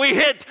 Even if we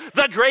hit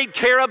the Great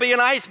Caribbean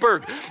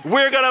iceberg,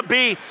 we're going to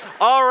be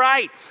all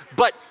right.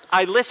 But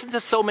I listen to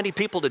so many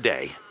people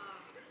today.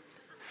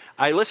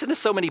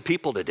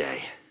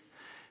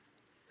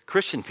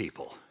 Christian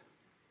people,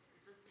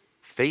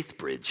 Faith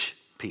Bridge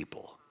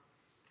people,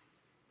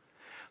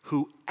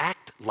 who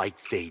act like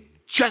they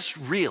just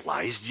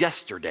realized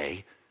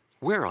yesterday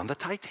we're on the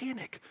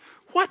Titanic.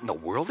 What in the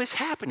world is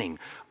happening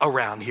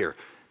around here?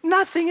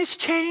 Nothing has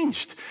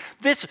changed.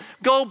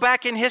 Go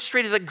back in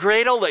history to the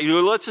great old days.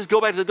 Let's just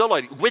go back to the good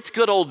old days. Which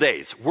good old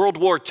days? World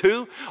War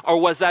II? Or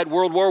was that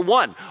World War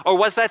I? Or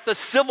was that the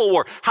Civil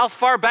War? How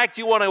far back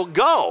do you want to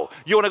go?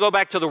 You want to go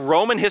back to the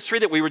Roman history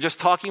that we were just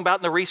talking about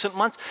in the recent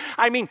months?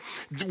 I mean,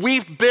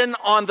 we've been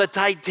on the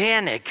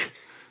Titanic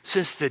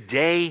since the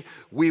day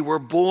we were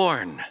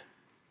born.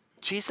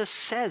 Jesus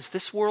says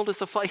this world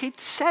is a fire. He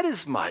said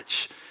as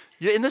much.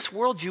 In this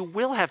world, you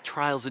will have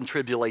trials and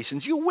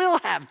tribulations. You will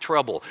have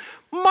trouble.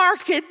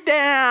 Mark it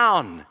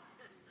down.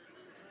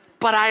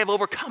 But I have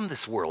overcome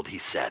this world, he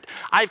said.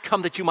 I've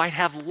come that you might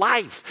have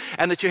life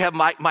and that you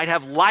might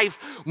have life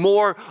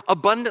more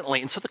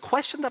abundantly. And so the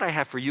question that I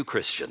have for you,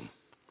 Christian,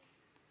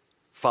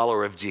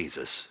 follower of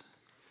Jesus,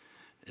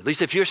 at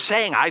least if you're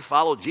saying, I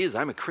follow Jesus,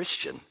 I'm a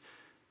Christian,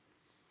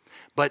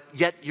 but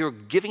yet you're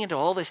giving into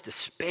all this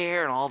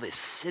despair and all this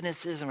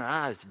cynicism,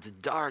 it's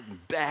dark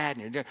and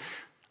bad,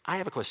 I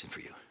have a question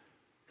for you.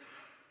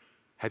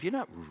 Have you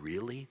not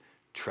really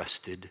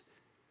trusted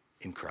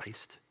in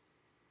Christ?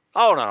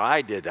 Oh, no,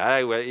 I did that.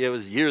 It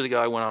was years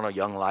ago. I went on a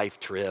Young Life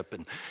trip,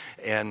 and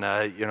when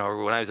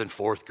I was in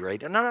fourth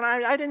grade. No,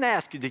 I didn't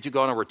ask you, did you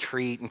go on a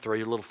retreat and throw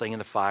your little thing in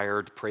the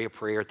fire to pray a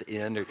prayer at the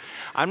end?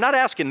 I'm not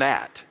asking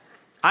that.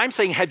 I'm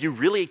saying, have you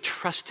really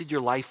trusted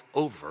your life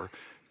over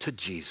to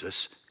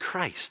Jesus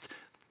Christ,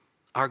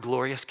 our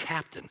glorious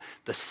captain,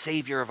 the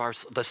Savior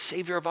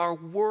of our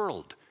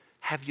world?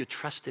 Have you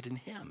trusted in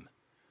him?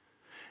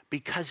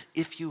 Because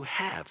if you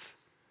have,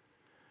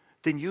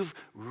 then you've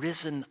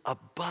risen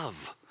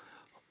above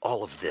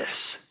all of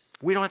this.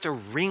 We don't have to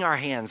wring our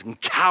hands and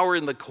cower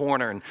in the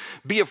corner and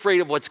be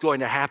afraid of what's going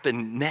to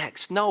happen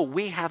next. No,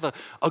 we have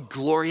a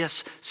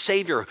glorious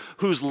Savior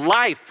whose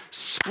life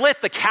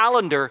split the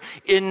calendar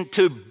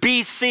into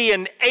BC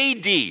and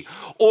AD.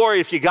 Or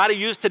if you got to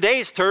use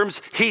today's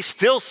terms, he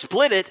still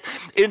split it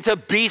into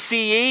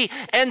BCE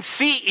and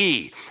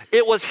CE.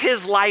 It was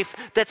his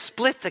life that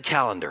split the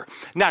calendar.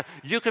 Now,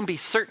 you can be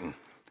certain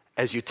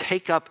as you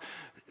take up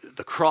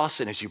the cross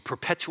and as you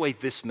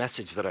perpetuate this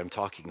message that I'm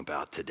talking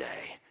about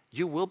today,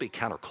 you will be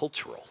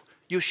countercultural.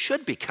 You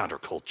should be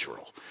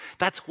countercultural.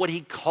 That's what he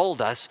called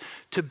us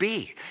to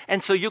be.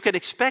 And so you can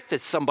expect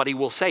that somebody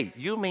will say,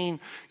 you mean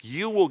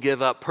you will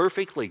give up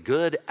perfectly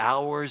good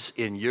hours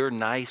in your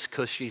nice,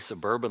 cushy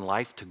suburban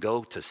life to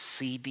go to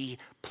seedy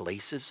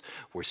places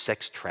where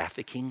sex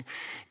trafficking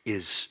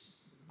is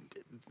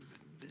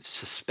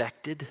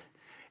suspected?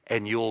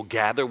 And you'll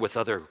gather with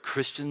other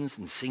Christians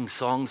and sing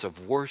songs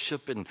of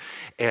worship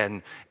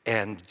and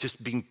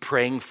just be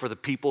praying for the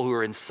people who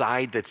are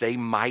inside that they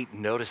might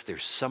notice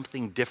there's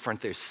something different,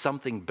 there's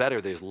something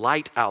better, there's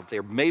light out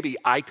there. Maybe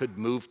I could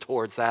move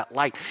towards that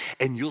light.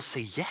 And you'll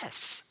say,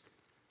 yes,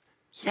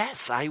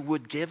 I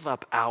would give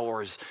up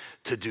hours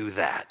to do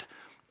that.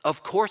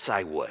 Of course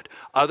I would.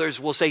 Others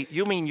will say,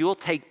 you mean you'll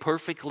take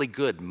perfectly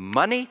good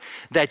money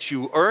that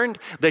you earned,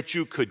 that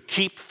you could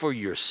keep for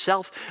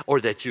yourself, or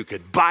that you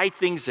could buy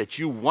things that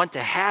you want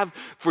to have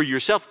for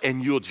yourself,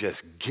 and you'll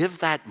just give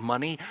that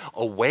money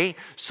away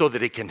so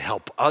that it can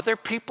help other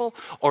people,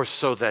 or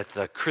so that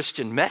the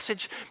Christian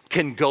message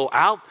can go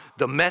out,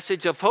 the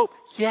message of hope?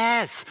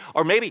 Yes.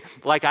 Or maybe,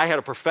 like I had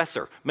a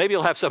professor, maybe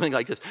you'll have something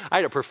like this. I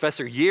had a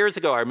professor years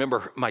ago, I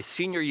remember my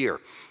senior year,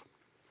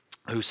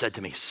 who said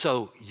to me,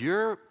 so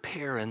your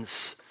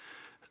parents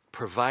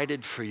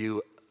provided for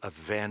you a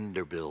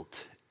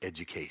Vanderbilt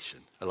education.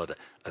 I love that.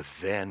 A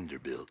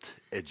Vanderbilt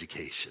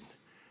education.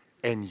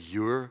 And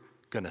you're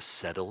going to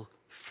settle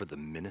for the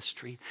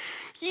ministry?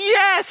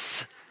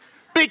 Yes!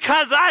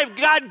 Because I've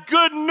got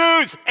good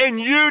news and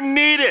you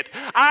need it.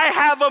 I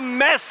have a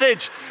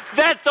message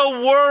that the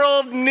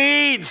world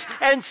needs,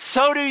 and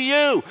so do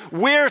you.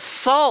 We're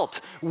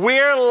salt.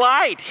 We're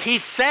light. He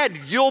said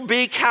you'll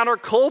be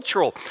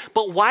countercultural.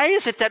 But why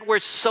is it that we're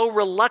so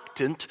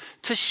reluctant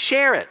to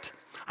share it?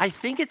 I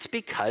think it's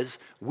because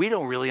we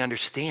don't really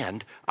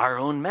understand our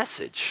own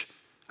message.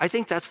 I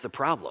think that's the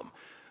problem.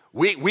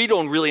 We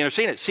don't really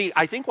understand it. See,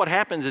 I think what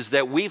happens is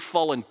that we've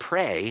fallen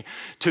prey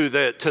to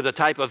the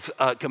type of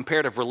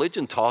comparative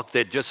religion talk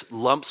that just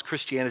lumps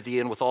Christianity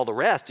in with all the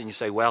rest. And you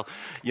say, well,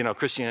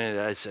 Christianity,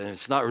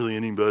 it's not really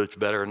any much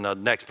better than the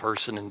next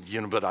person.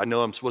 And, but I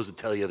know I'm supposed to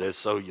tell you this.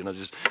 So,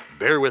 just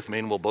bear with me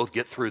and we'll both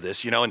get through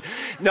this, And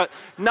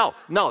no,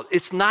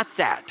 it's not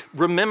that.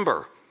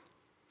 Remember,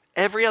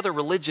 every other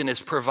religion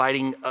is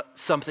providing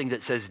something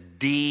that says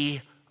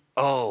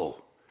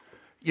D-O,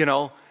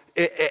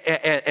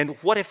 And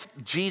what if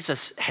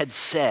Jesus had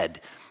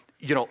said,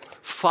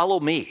 follow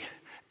me,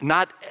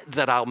 not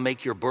that I'll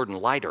make your burden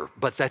lighter,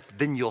 but that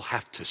then you'll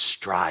have to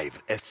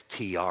strive,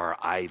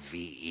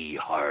 S-T-R-I-V-E,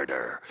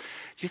 harder.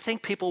 Do you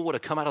think people would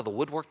have come out of the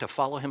woodwork to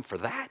follow him for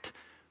that?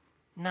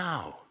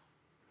 No.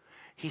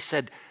 He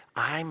said,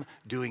 I'm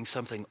doing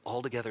something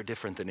altogether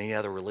different than any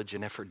other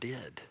religion ever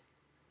did.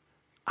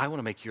 I want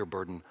to make your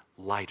burden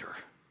lighter.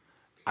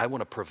 I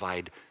want to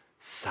provide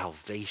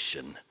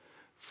salvation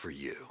for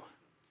you.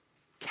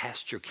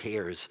 Cast your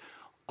cares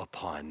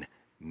upon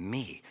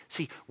me.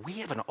 See, we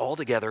have an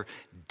altogether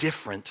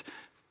different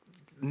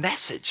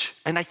message.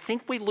 And I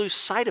think we lose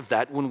sight of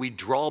that when we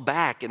draw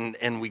back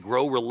and we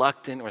grow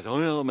reluctant. Or say,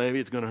 well, maybe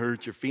it's going to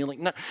hurt your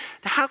feelings. No,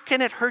 how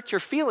can it hurt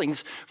your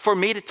feelings for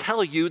me to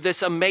tell you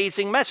this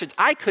amazing message?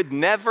 I could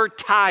never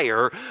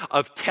tire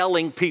of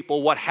telling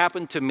people what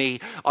happened to me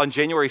on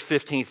January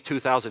 15th,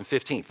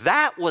 2015.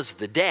 That was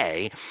the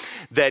day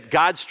that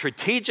God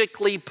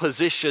strategically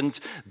positioned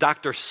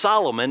Dr.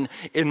 Solomon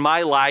in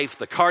my life,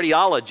 the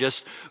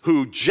cardiologist,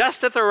 who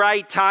just at the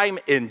right time,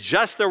 in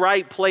just the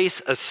right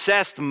place,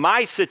 assessed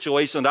my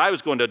situation that I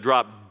was going to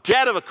drop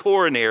dead of a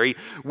coronary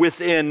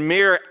within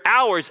mere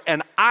hours,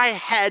 and I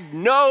had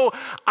no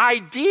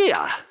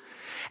idea.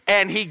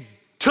 And he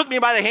took me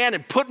by the hand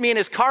and put me in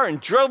his car and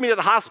drove me to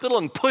the hospital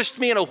and pushed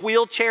me in a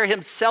wheelchair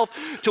himself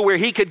to where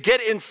he could get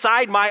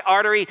inside my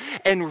artery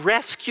and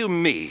rescue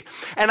me.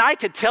 And I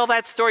could tell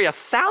that story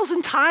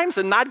 1,000 times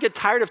and not get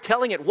tired of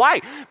telling it. Why?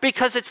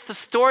 Because it's the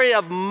story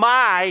of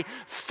my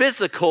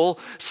physical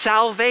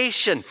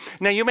salvation.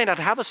 Now, you may not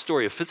have a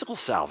story of physical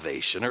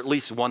salvation, or at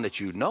least one that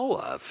you know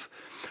of,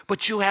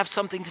 but you have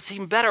something that's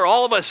even better.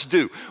 All of us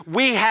do.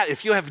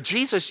 If you have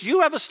Jesus,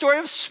 you have a story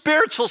of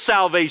spiritual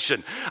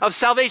salvation, of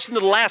salvation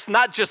that'll last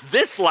not just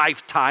this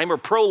lifetime or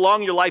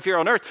prolong your life here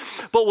on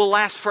earth, but will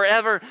last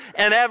forever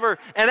and ever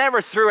and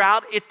ever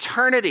throughout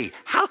eternity.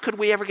 How could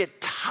we ever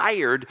get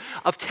tired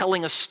of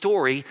telling a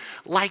story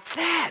like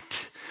that?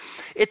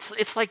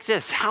 It's like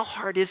this. How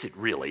hard is it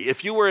really?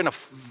 If you were in a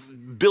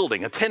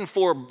building, a 10th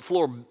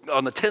floor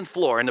on the 10th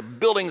floor, and the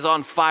building's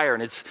on fire,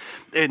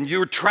 and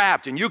you're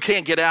trapped, and you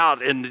can't get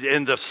out,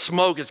 and the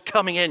smoke is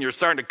coming in, you're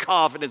starting to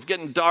cough, and it's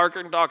getting darker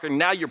and darker, and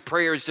now your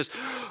prayer is just,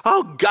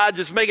 oh God,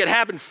 just make it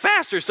happen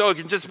faster so it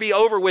can just be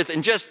over with.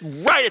 And just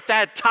right at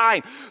that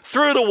time,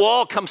 through the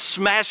wall comes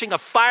smashing a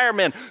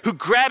fireman who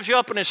grabs you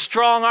up in his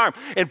strong arm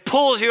and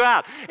pulls you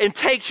out and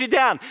takes you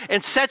down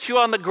and sets you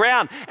on the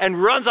ground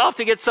and runs off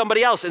to get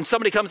somebody else. And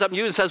somebody comes up to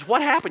you and says,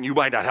 what happened? You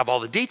might not have all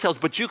the details,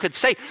 but you could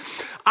say,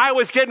 I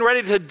was getting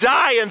ready to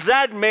die and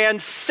that man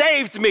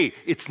saved me.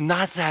 It's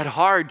not that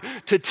hard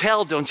to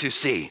tell, don't you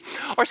see?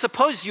 Or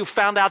suppose you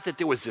found out that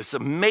there was this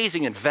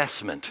amazing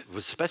investment,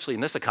 especially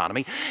in this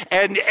economy,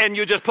 and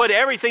you just put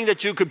everything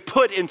that you could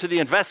put into the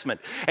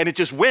investment, and it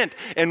just went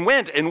and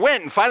went and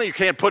went, and finally you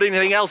can't put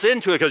anything else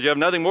into it because you have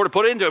nothing more to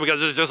put into it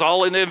because it's just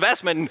all in the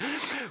investment, and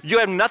you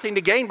have nothing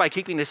to gain by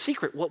keeping it a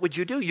secret. What would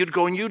you do? You'd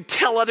go and you'd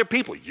tell other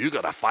people, you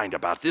got to find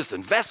about this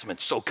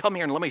investment, so come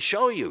here and let me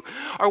show you.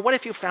 Or what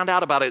if you found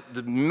out about it,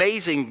 the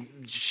amazing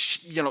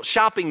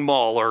shopping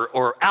mall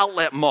or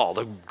outlet mall,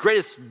 the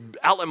greatest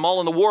outlet mall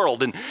in the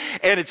world, and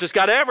it's just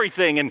got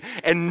everything,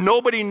 and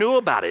nobody knew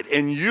about it,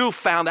 and you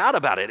found out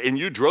about it, and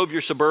you drove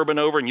your Suburban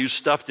over and you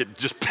stuffed it,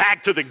 just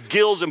packed to the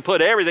gills and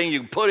put everything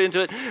you can put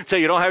into it so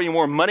you don't have any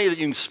more money that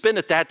you can spend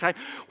at that time.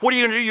 What are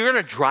you going to do? You're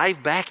going to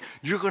drive back,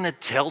 you're going to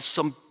tell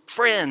some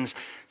friends,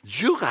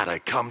 you got to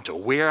come to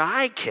where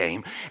I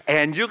came,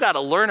 and you got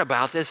to learn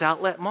about this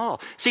outlet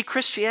mall. See,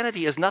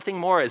 Christianity is nothing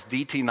more, as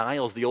D.T.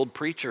 Niles, the old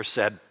preacher,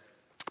 said,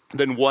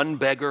 than one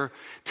beggar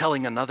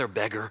telling another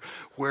beggar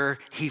where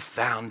he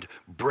found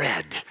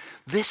bread.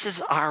 This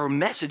is our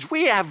message.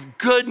 We have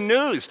good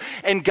news.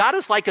 And God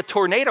is like a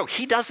tornado.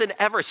 He doesn't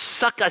ever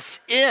suck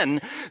us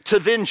in to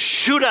then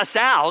shoot us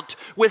out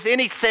with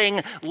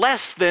anything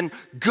less than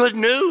good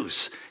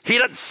news. He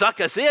doesn't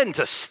suck us in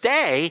to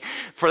stay.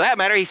 For that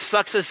matter, he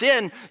sucks us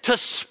in to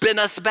spin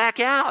us back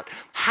out.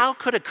 How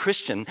could a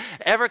Christian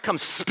ever come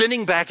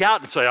spinning back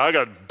out and say, I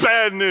got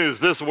bad news.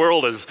 This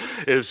world is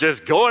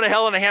just going to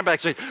hell in a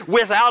handbag,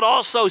 without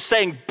also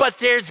saying, but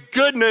there's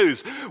good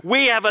news.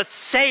 We have a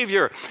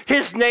Savior.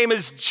 His name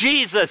is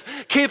Jesus.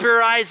 Keep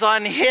your eyes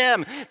on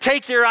him.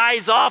 Take your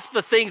eyes off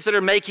the things that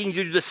are making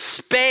you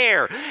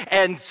despair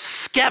and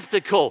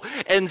skeptical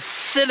and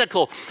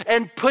cynical,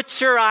 and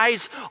put your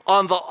eyes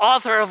on the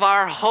author of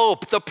our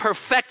hope, the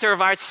perfecter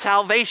of our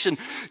salvation,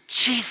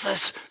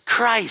 Jesus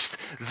Christ.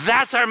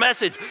 That's our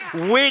message.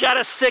 We got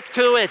to stick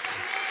to it.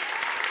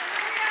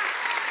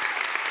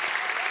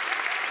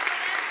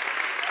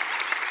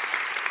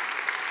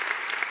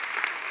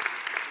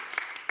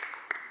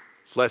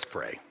 Let's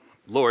pray.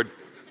 Lord,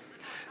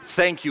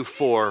 thank you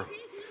for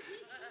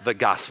the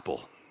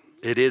gospel.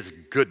 It is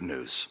good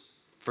news.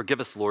 Forgive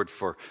us, Lord,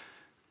 for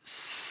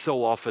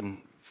so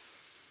often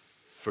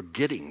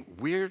forgetting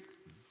we're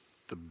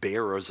the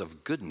bearers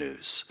of good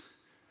news.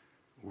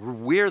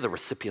 We're the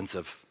recipients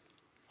of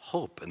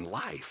hope and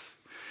life.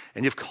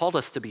 And you've called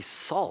us to be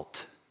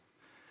salt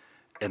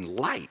and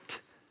light,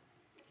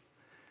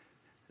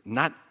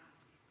 not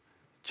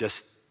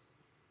just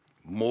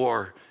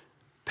more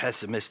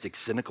pessimistic,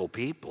 cynical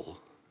people.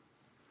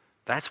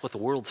 That's what the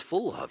world's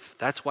full of.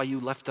 That's why you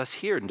left us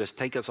here and just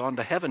take us on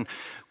to heaven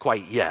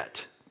quite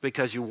yet,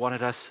 because you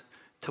wanted us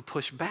to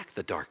push back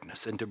the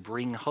darkness and to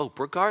bring hope,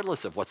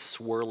 regardless of what's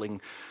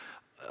swirling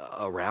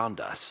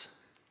around us.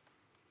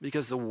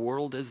 Because the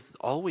world has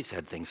always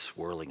had things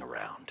swirling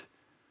around.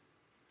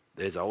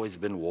 There's always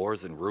been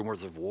wars and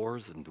rumors of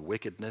wars and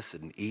wickedness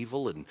and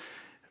evil, and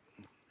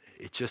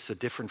it's just a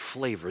different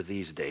flavor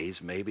these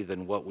days, maybe,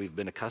 than what we've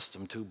been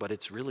accustomed to, but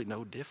it's really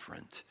no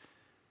different.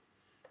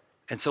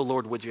 And so,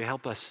 Lord, would you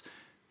help us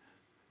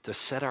to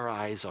set our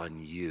eyes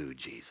on you,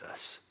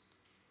 Jesus,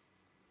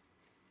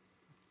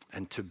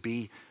 and to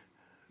be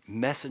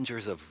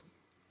messengers of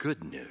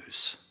good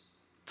news,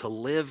 to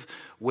live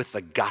with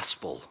the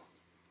gospel,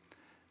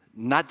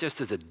 not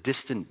just as a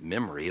distant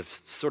memory of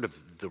sort of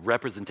the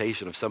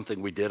representation of something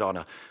we did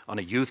on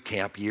a youth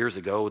camp years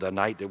ago, the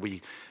night that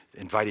we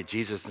invited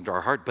Jesus into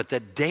our heart, but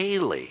that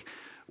daily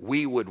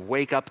we would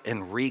wake up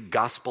and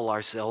re-gospel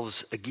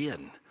ourselves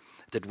again,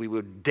 that we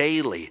would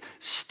daily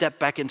step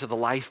back into the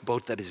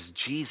lifeboat that is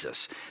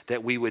Jesus,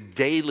 that we would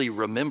daily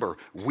remember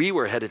we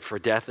were headed for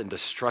death and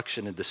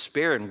destruction and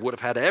despair and would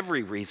have had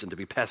every reason to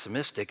be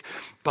pessimistic,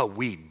 but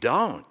we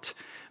don't,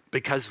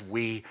 because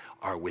we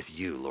are with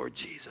you, Lord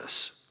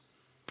Jesus.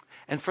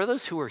 And for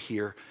those who are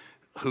here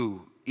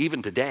who,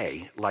 even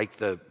today, like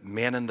the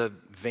man in the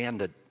van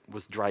that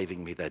was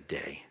driving me that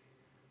day,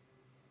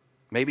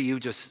 maybe you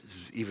just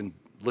even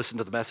listened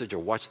to the message or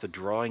watched the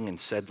drawing and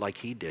said like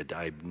he did,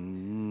 I've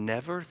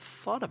never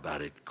thought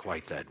about it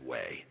quite that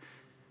way.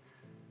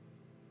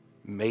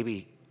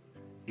 Maybe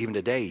even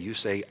today you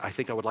say, I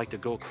think I would like to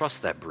go across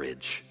that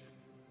bridge.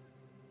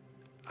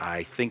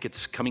 I think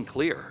it's coming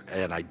clear,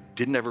 and I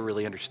didn't ever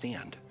really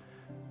understand,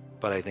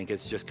 but I think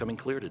it's just coming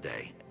clear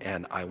today,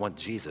 and I want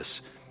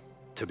Jesus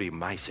to be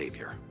my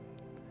Savior.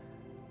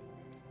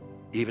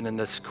 Even in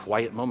this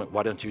quiet moment,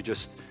 why don't you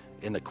just,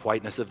 in the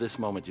quietness of this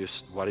moment,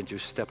 why don't you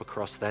step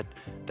across that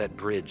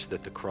bridge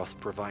that the cross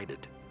provided?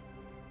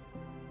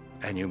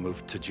 And you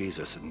move to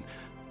Jesus and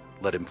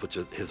let him put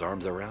his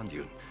arms around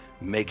you.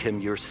 Make him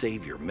your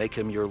Savior. Make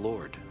him your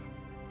Lord.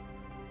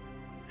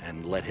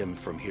 And let him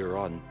from here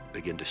on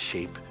begin to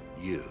shape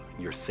you,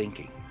 your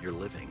thinking, your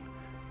living,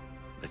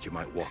 that you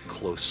might walk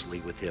closely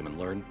with him and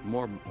learn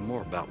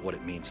more about what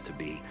it means to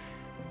be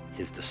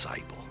his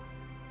disciple.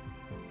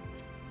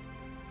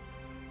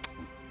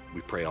 We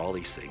pray all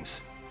these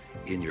things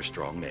in your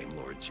strong name,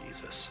 Lord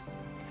Jesus.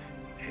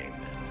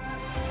 Amen.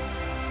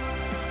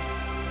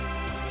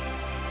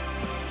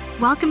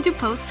 Welcome to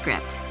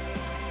Postscript.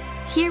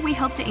 Here we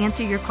hope to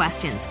answer your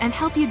questions and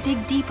help you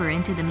dig deeper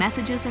into the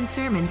messages and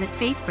sermons at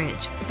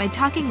FaithBridge by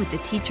talking with the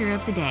teacher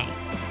of the day.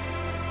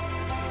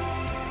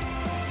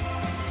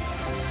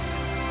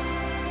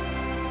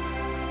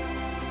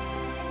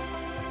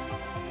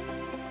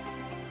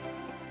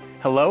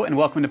 Hello and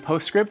welcome to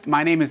Postscript.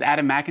 My name is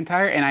Adam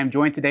McIntyre and I'm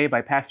joined today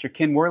by Pastor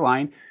Ken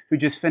Werlein, who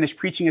just finished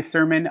preaching a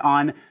sermon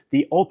on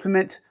the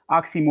ultimate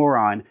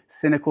oxymoron,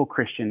 cynical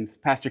Christians.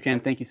 Pastor Ken,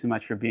 thank you so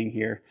much for being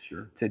here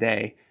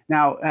today.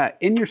 Now,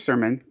 in your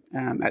sermon,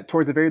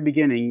 towards the very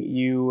beginning,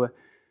 you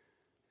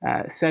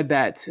said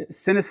that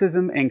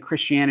cynicism and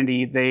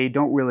Christianity, they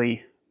don't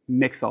really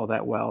mix all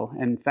that well.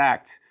 In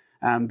fact,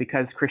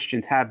 because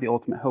Christians have the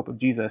ultimate hope of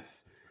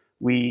Jesus,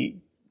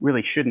 we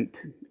really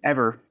shouldn't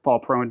ever fall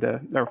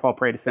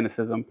prey to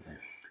cynicism.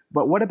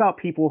 But what about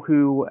people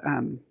who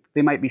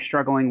they might be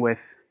struggling with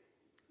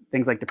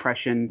things like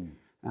depression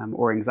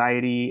or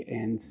anxiety,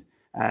 and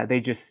they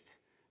just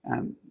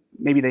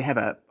maybe they have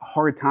a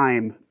hard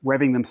time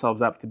revving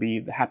themselves up to be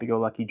the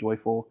happy-go-lucky,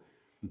 joyful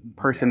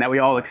person that we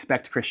all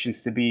expect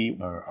Christians to be,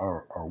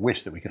 or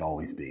wish that we could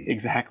always be.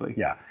 Exactly.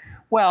 Yeah.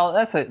 Well,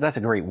 that's a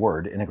great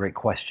word and a great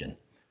question.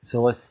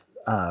 So let's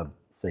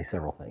say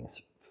several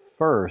things.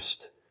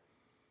 First,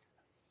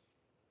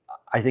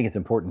 I think it's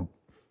important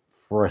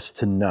for us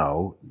to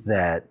know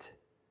that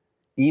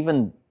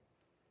even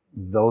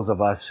those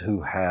of us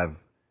who have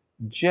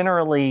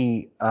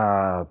generally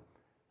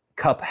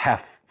cup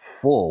half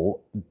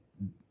full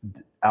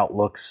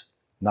outlooks,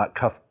 not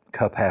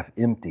cup half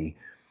empty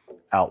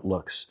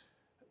outlooks,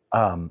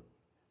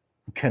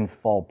 can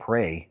fall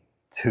prey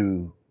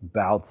to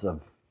bouts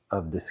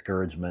of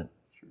discouragement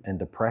and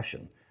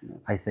depression.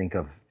 I think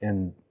of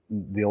in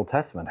the Old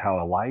Testament how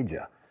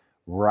Elijah,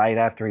 right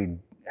after he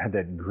had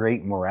that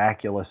great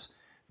miraculous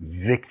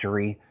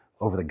victory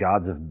over the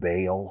gods of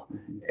Baal,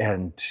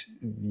 and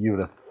you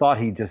would have thought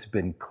he'd just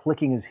been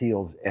clicking his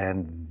heels,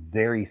 and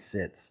there he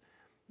sits,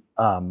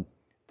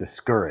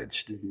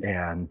 discouraged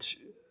and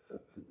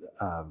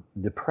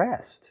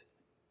depressed,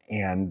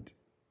 and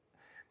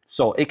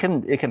so it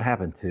can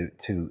happen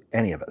to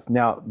any of us.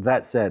 Now,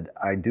 that said,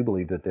 I do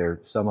believe that there are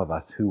some of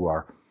us who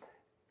are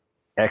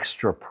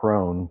extra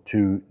prone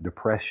to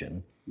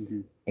depression,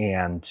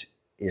 and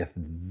if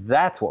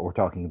that's what we're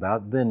talking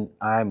about, then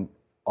I'm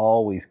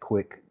always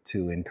quick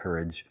to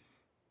encourage.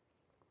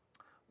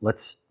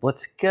 Let's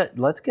get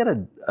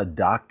a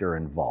doctor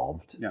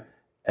involved. Yeah.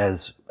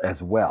 As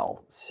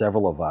well.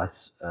 Several of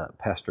us,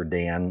 Pastor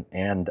Dan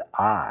and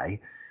I,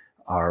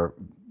 are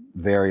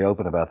very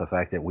open about the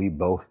fact that we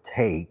both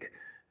take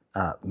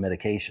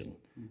medication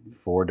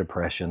for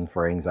depression,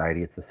 for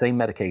anxiety. It's the same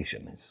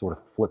medication. It's sort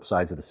of flip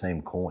sides of the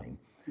same coin.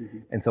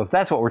 And so if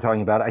that's what we're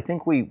talking about, I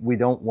think we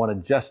don't want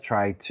to just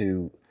try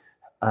to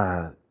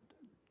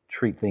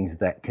treat things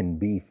that can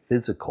be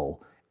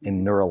physical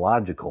and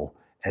neurological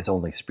as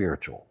only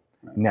spiritual.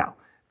 Right. Now,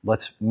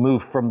 let's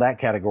move from that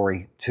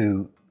category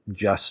to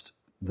just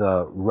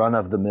the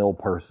run-of-the-mill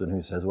person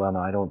who says, well, no,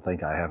 I don't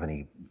think I have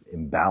any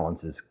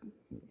imbalances,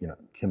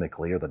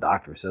 chemically, or the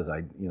doctor says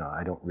I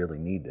don't really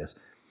need this.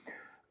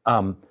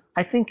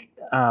 I think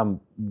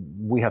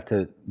we have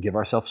to give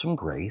ourselves some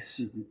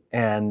grace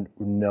and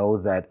know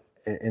that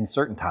in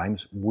certain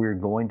times we're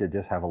going to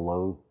just have a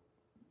low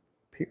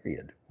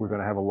period. We're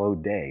going to have a low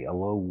day, a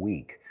low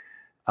week.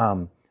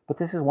 But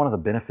this is one of the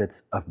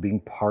benefits of being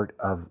part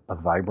of a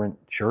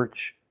vibrant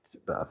church,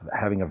 of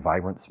having a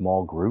vibrant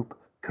small group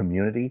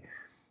community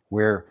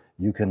where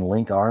you can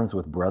link arms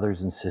with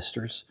brothers and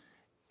sisters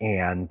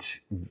and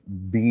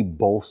be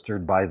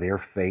bolstered by their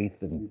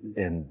faith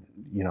and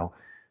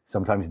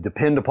sometimes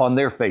depend upon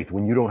their faith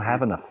when you don't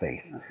have enough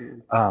faith.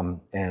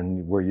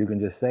 And where you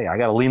can just say, I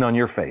got to lean on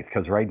your faith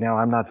because right now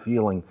I'm not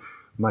feeling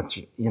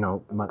much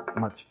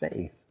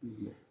faith.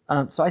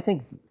 So I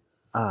think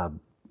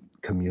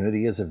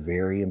community is a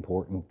very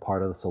important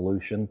part of the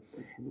solution.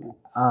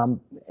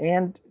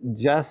 And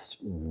just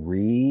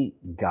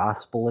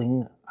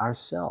re-gospeling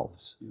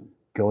ourselves,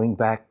 going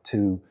back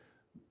to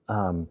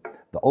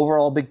the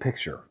overall big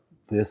picture.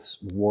 This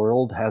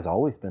world has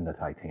always been the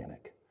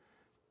Titanic.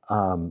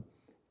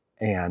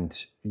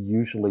 And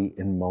usually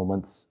in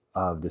moments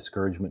of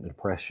discouragement and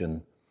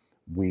depression,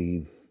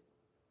 we've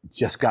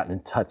just gotten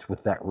in touch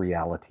with that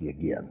reality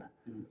again.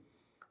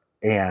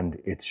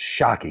 And it's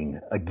shocking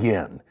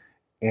again.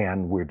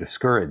 And we're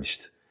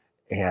discouraged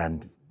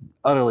and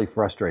utterly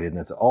frustrated.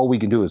 And it's all we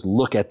can do is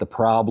look at the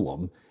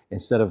problem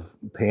instead of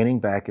panning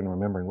back and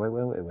remembering, wait.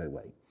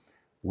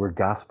 We're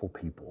gospel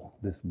people.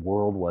 This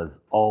world was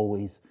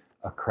always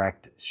a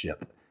cracked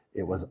ship.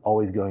 It was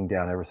always going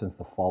down ever since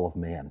the fall of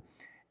man.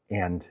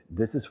 And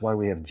this is why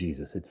we have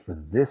Jesus. It's for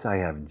this I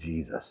have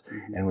Jesus.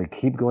 And we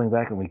keep going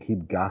back and we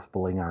keep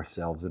gospeling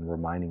ourselves and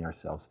reminding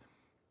ourselves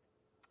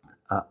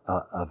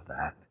of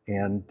that.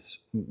 And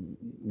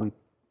we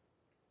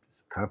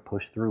kind of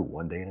push through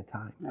one day at a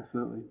time.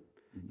 Absolutely.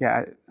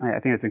 Yeah, I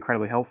think it's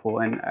incredibly helpful.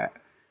 And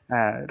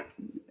I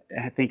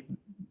think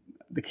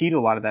the key to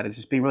a lot of that is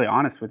just being really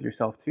honest with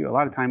yourself too. A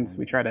lot of times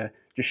we try to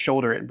just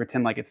shoulder it and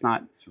pretend like it's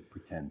not. So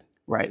pretend.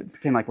 Right.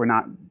 Pretend like we're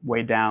not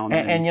weighed down.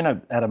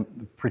 And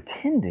Adam,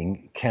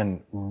 pretending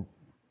can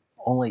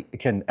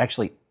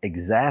actually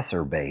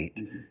exacerbate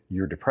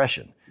your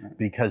depression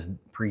because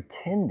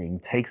pretending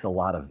takes a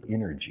lot of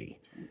energy.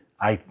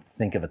 I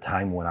think of a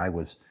time when I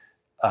was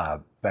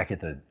back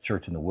at the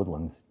church in the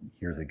Woodlands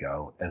years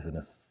ago as an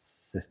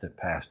assistant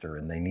pastor,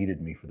 and they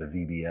needed me for the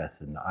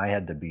VBS, and I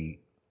had to be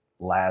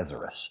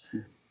Lazarus.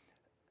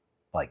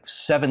 Like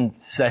 7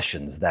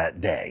 sessions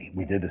that day.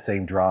 We did the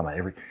same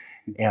drama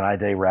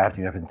they wrapped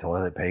me up in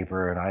toilet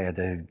paper, and I had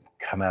to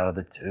come out of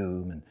the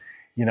tomb,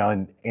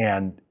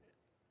 and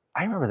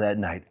I remember that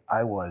night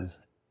I was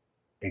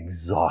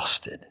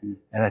exhausted,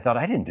 and I thought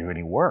I didn't do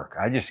any work.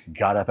 I just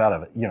got up out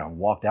of it,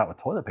 walked out with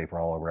toilet paper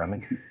all over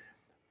me.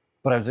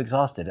 But I was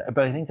exhausted.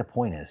 But I think the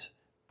point is,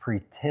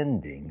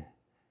 pretending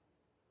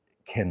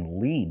can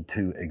lead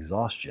to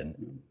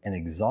exhaustion, and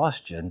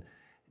exhaustion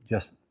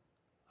just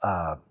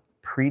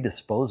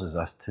predisposes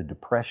us to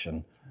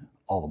depression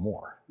all the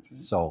more.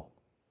 So,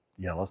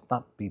 let's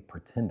not be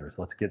pretenders.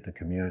 Let's get to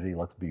community.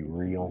 Let's be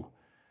real.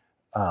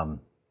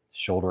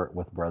 Shoulder it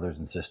with brothers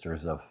and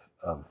sisters of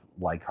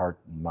like heart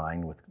and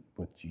mind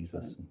with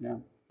Jesus. Yeah,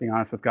 being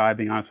honest with God,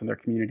 being honest with our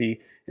community,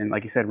 and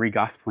like you said,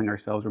 re-gospeling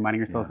ourselves,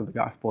 reminding ourselves of the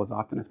gospel as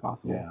often as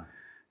possible.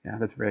 Yeah,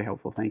 that's very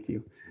helpful. Thank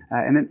you.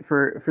 And then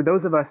for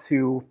those of us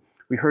who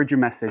we heard your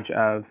message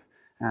of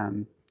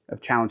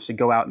challenge to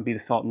go out and be the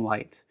salt and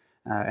light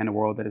in a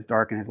world that is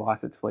dark and has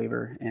lost its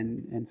flavor,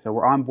 and so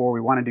we're on board.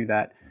 We want to do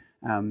that,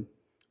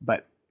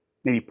 but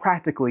maybe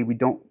practically we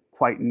don't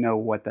quite know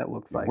what that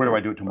looks like. Where do I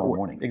do it tomorrow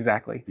morning?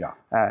 Exactly. Yeah.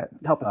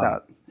 Help us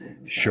out.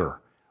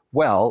 Sure.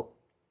 Well,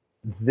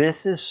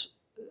 this is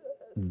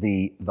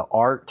the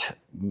art,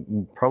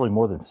 probably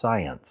more than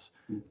science,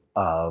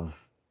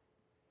 of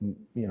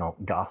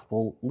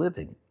gospel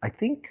living. I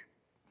think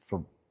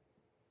for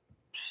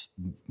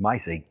my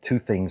sake, 2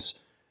 things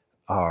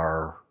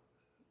are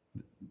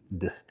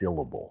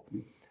distillable.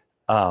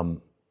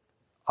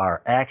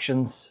 Our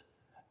actions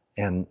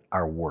and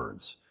our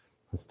words.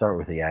 Let's start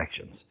with the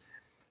actions.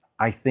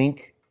 I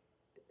think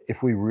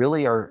if we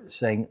really are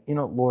saying,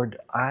 Lord,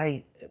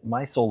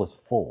 my soul is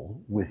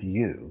full with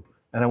you,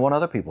 and I want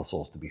other people's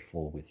souls to be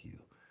full with you,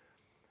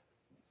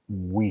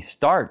 we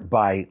start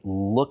by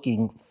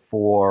looking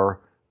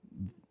for,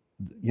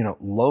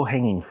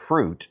 low-hanging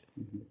fruit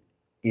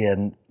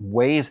in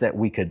ways that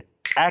we could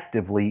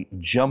actively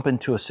jump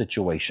into a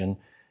situation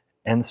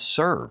and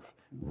serve,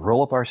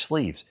 roll up our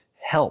sleeves,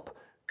 help,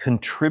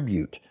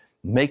 contribute,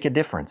 make a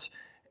difference,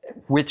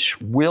 which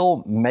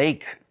will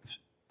make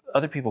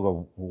other people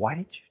go, why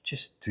did you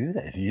just do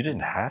that? You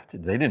didn't have to.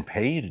 They didn't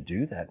pay you to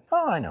do that.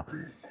 Oh, I know.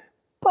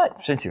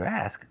 But since you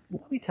ask,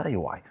 let me tell you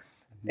why.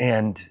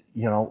 And,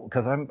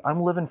 because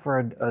I'm living for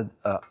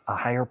a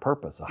higher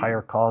purpose, a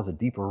higher cause, a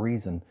deeper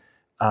reason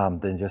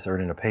than just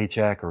earning a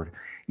paycheck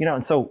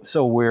and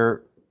so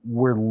we're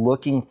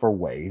looking for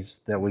ways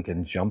that we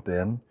can jump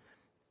in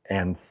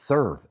and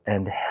serve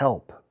and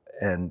help,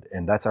 and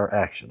that's our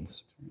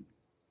actions.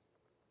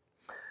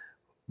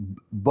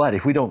 But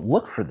if we don't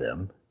look for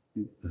them,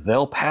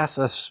 they'll pass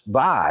us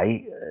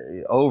by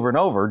over and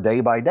over,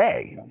 day by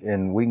day,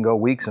 and we can go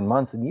weeks and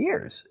months and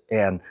years,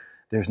 and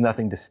there's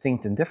nothing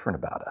distinct and different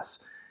about us.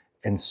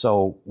 And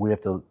so we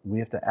have to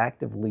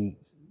actively,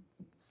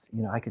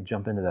 I could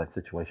jump into that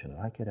situation,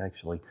 and I could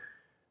actually,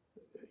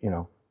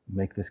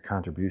 make this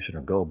contribution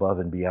or go above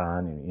and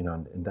beyond,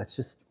 and that's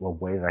just a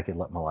way that I could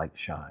let my light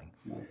shine.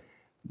 Right.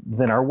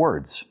 Then our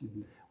words.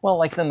 Mm-hmm. Well,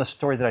 like then the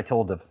story that I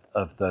told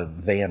of the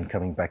van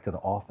coming back to the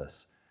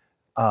office.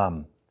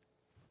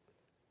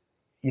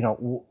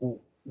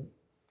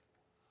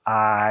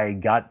 I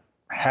got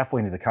halfway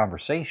into the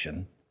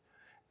conversation,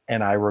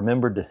 and I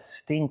remember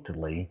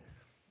distinctly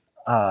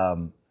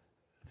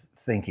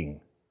thinking,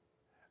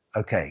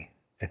 okay,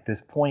 at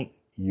this point,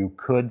 you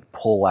could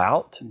pull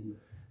out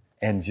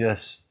and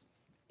just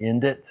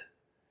end it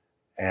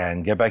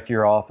and get back to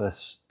your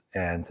office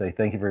and say,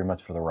 thank you very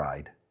much for the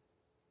ride.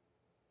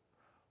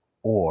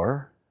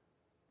 Or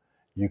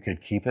you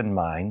could keep in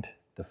mind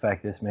the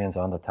fact this man's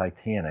on the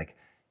Titanic.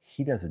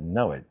 He doesn't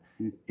know it.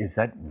 Is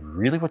that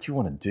really what you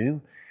want to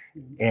do?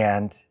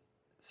 And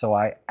so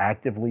I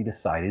actively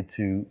decided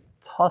to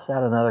toss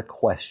out another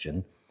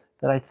question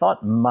that I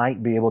thought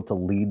might be able to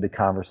lead the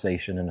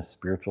conversation in a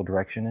spiritual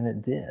direction, and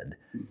it did.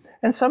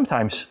 And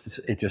sometimes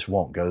it just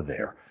won't go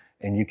there,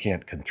 and you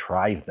can't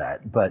contrive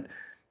that. But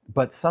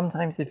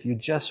sometimes if you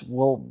just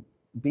will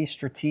be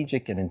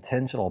strategic and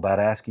intentional about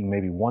asking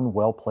maybe one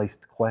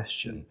well-placed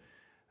question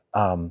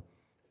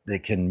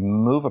that can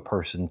move a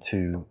person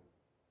to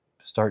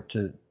start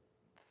to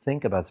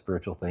think about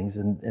spiritual things,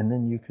 and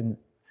then you can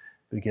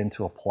begin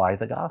to apply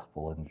the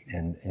gospel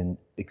and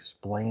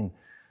explain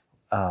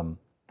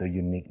the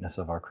uniqueness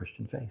of our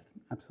Christian faith.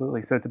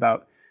 Absolutely. So it's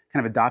about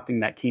kind of adopting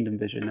that kingdom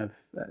vision of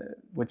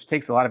which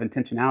takes a lot of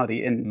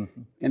intentionality and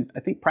I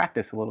think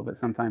practice a little bit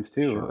sometimes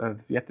too. Sure. Of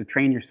you have to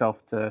train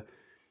yourself to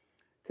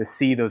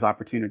see those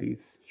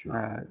opportunities,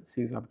 sure.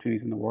 See those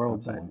opportunities in the world.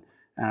 Absolutely.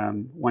 But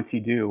once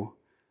you do,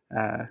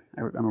 I'm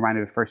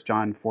reminded of 1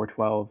 John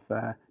 4:12.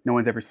 No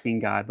one's ever seen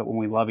God, but when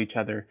we love each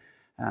other,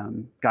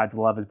 God's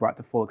love is brought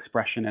to full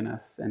expression in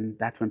us, and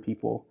that's when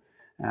people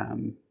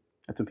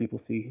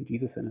see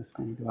Jesus in us,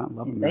 when we go out and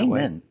love them.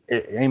 Amen.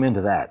 Amen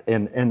to that.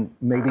 And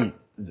maybe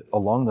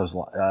along those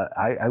lines,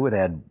 I would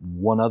add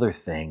one other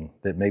thing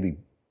that maybe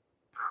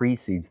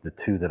precedes the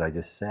two that I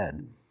just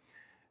said.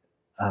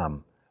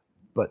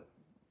 But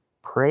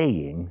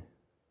praying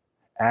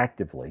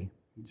actively,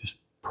 just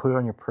put it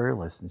on your prayer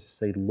list and just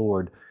say,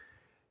 Lord,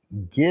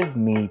 give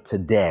me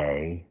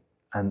today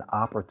an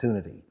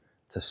opportunity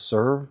to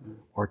serve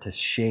or to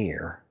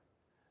share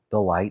the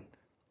light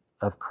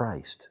of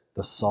Christ,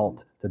 the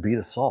salt, to be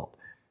the salt.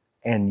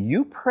 And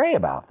you pray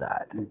about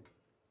that.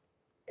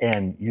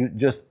 And you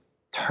just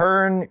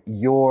turn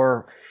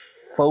your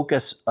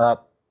focus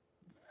up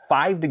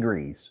 5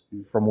 degrees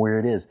from where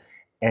it is,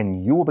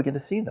 and you will begin to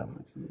see them.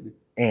 Absolutely.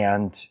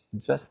 And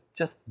just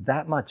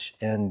that much,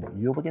 and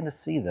you'll begin to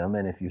see them.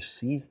 And if you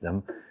seize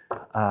them,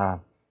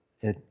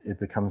 it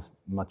becomes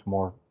much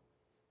more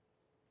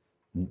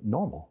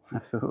normal.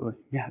 Absolutely.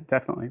 Yeah,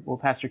 definitely. Well,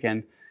 Pastor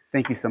Ken,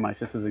 thank you so much.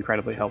 This was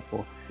incredibly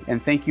helpful.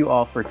 And thank you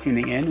all for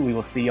tuning in. We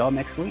will see you all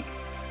next week.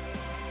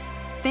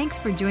 Thanks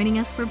for joining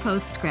us for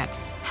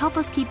Postscript. Help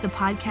us keep the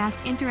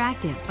podcast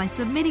interactive by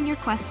submitting your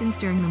questions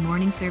during the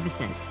morning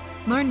services.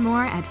 Learn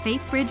more at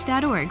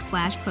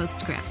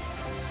faithbridge.org/postscript.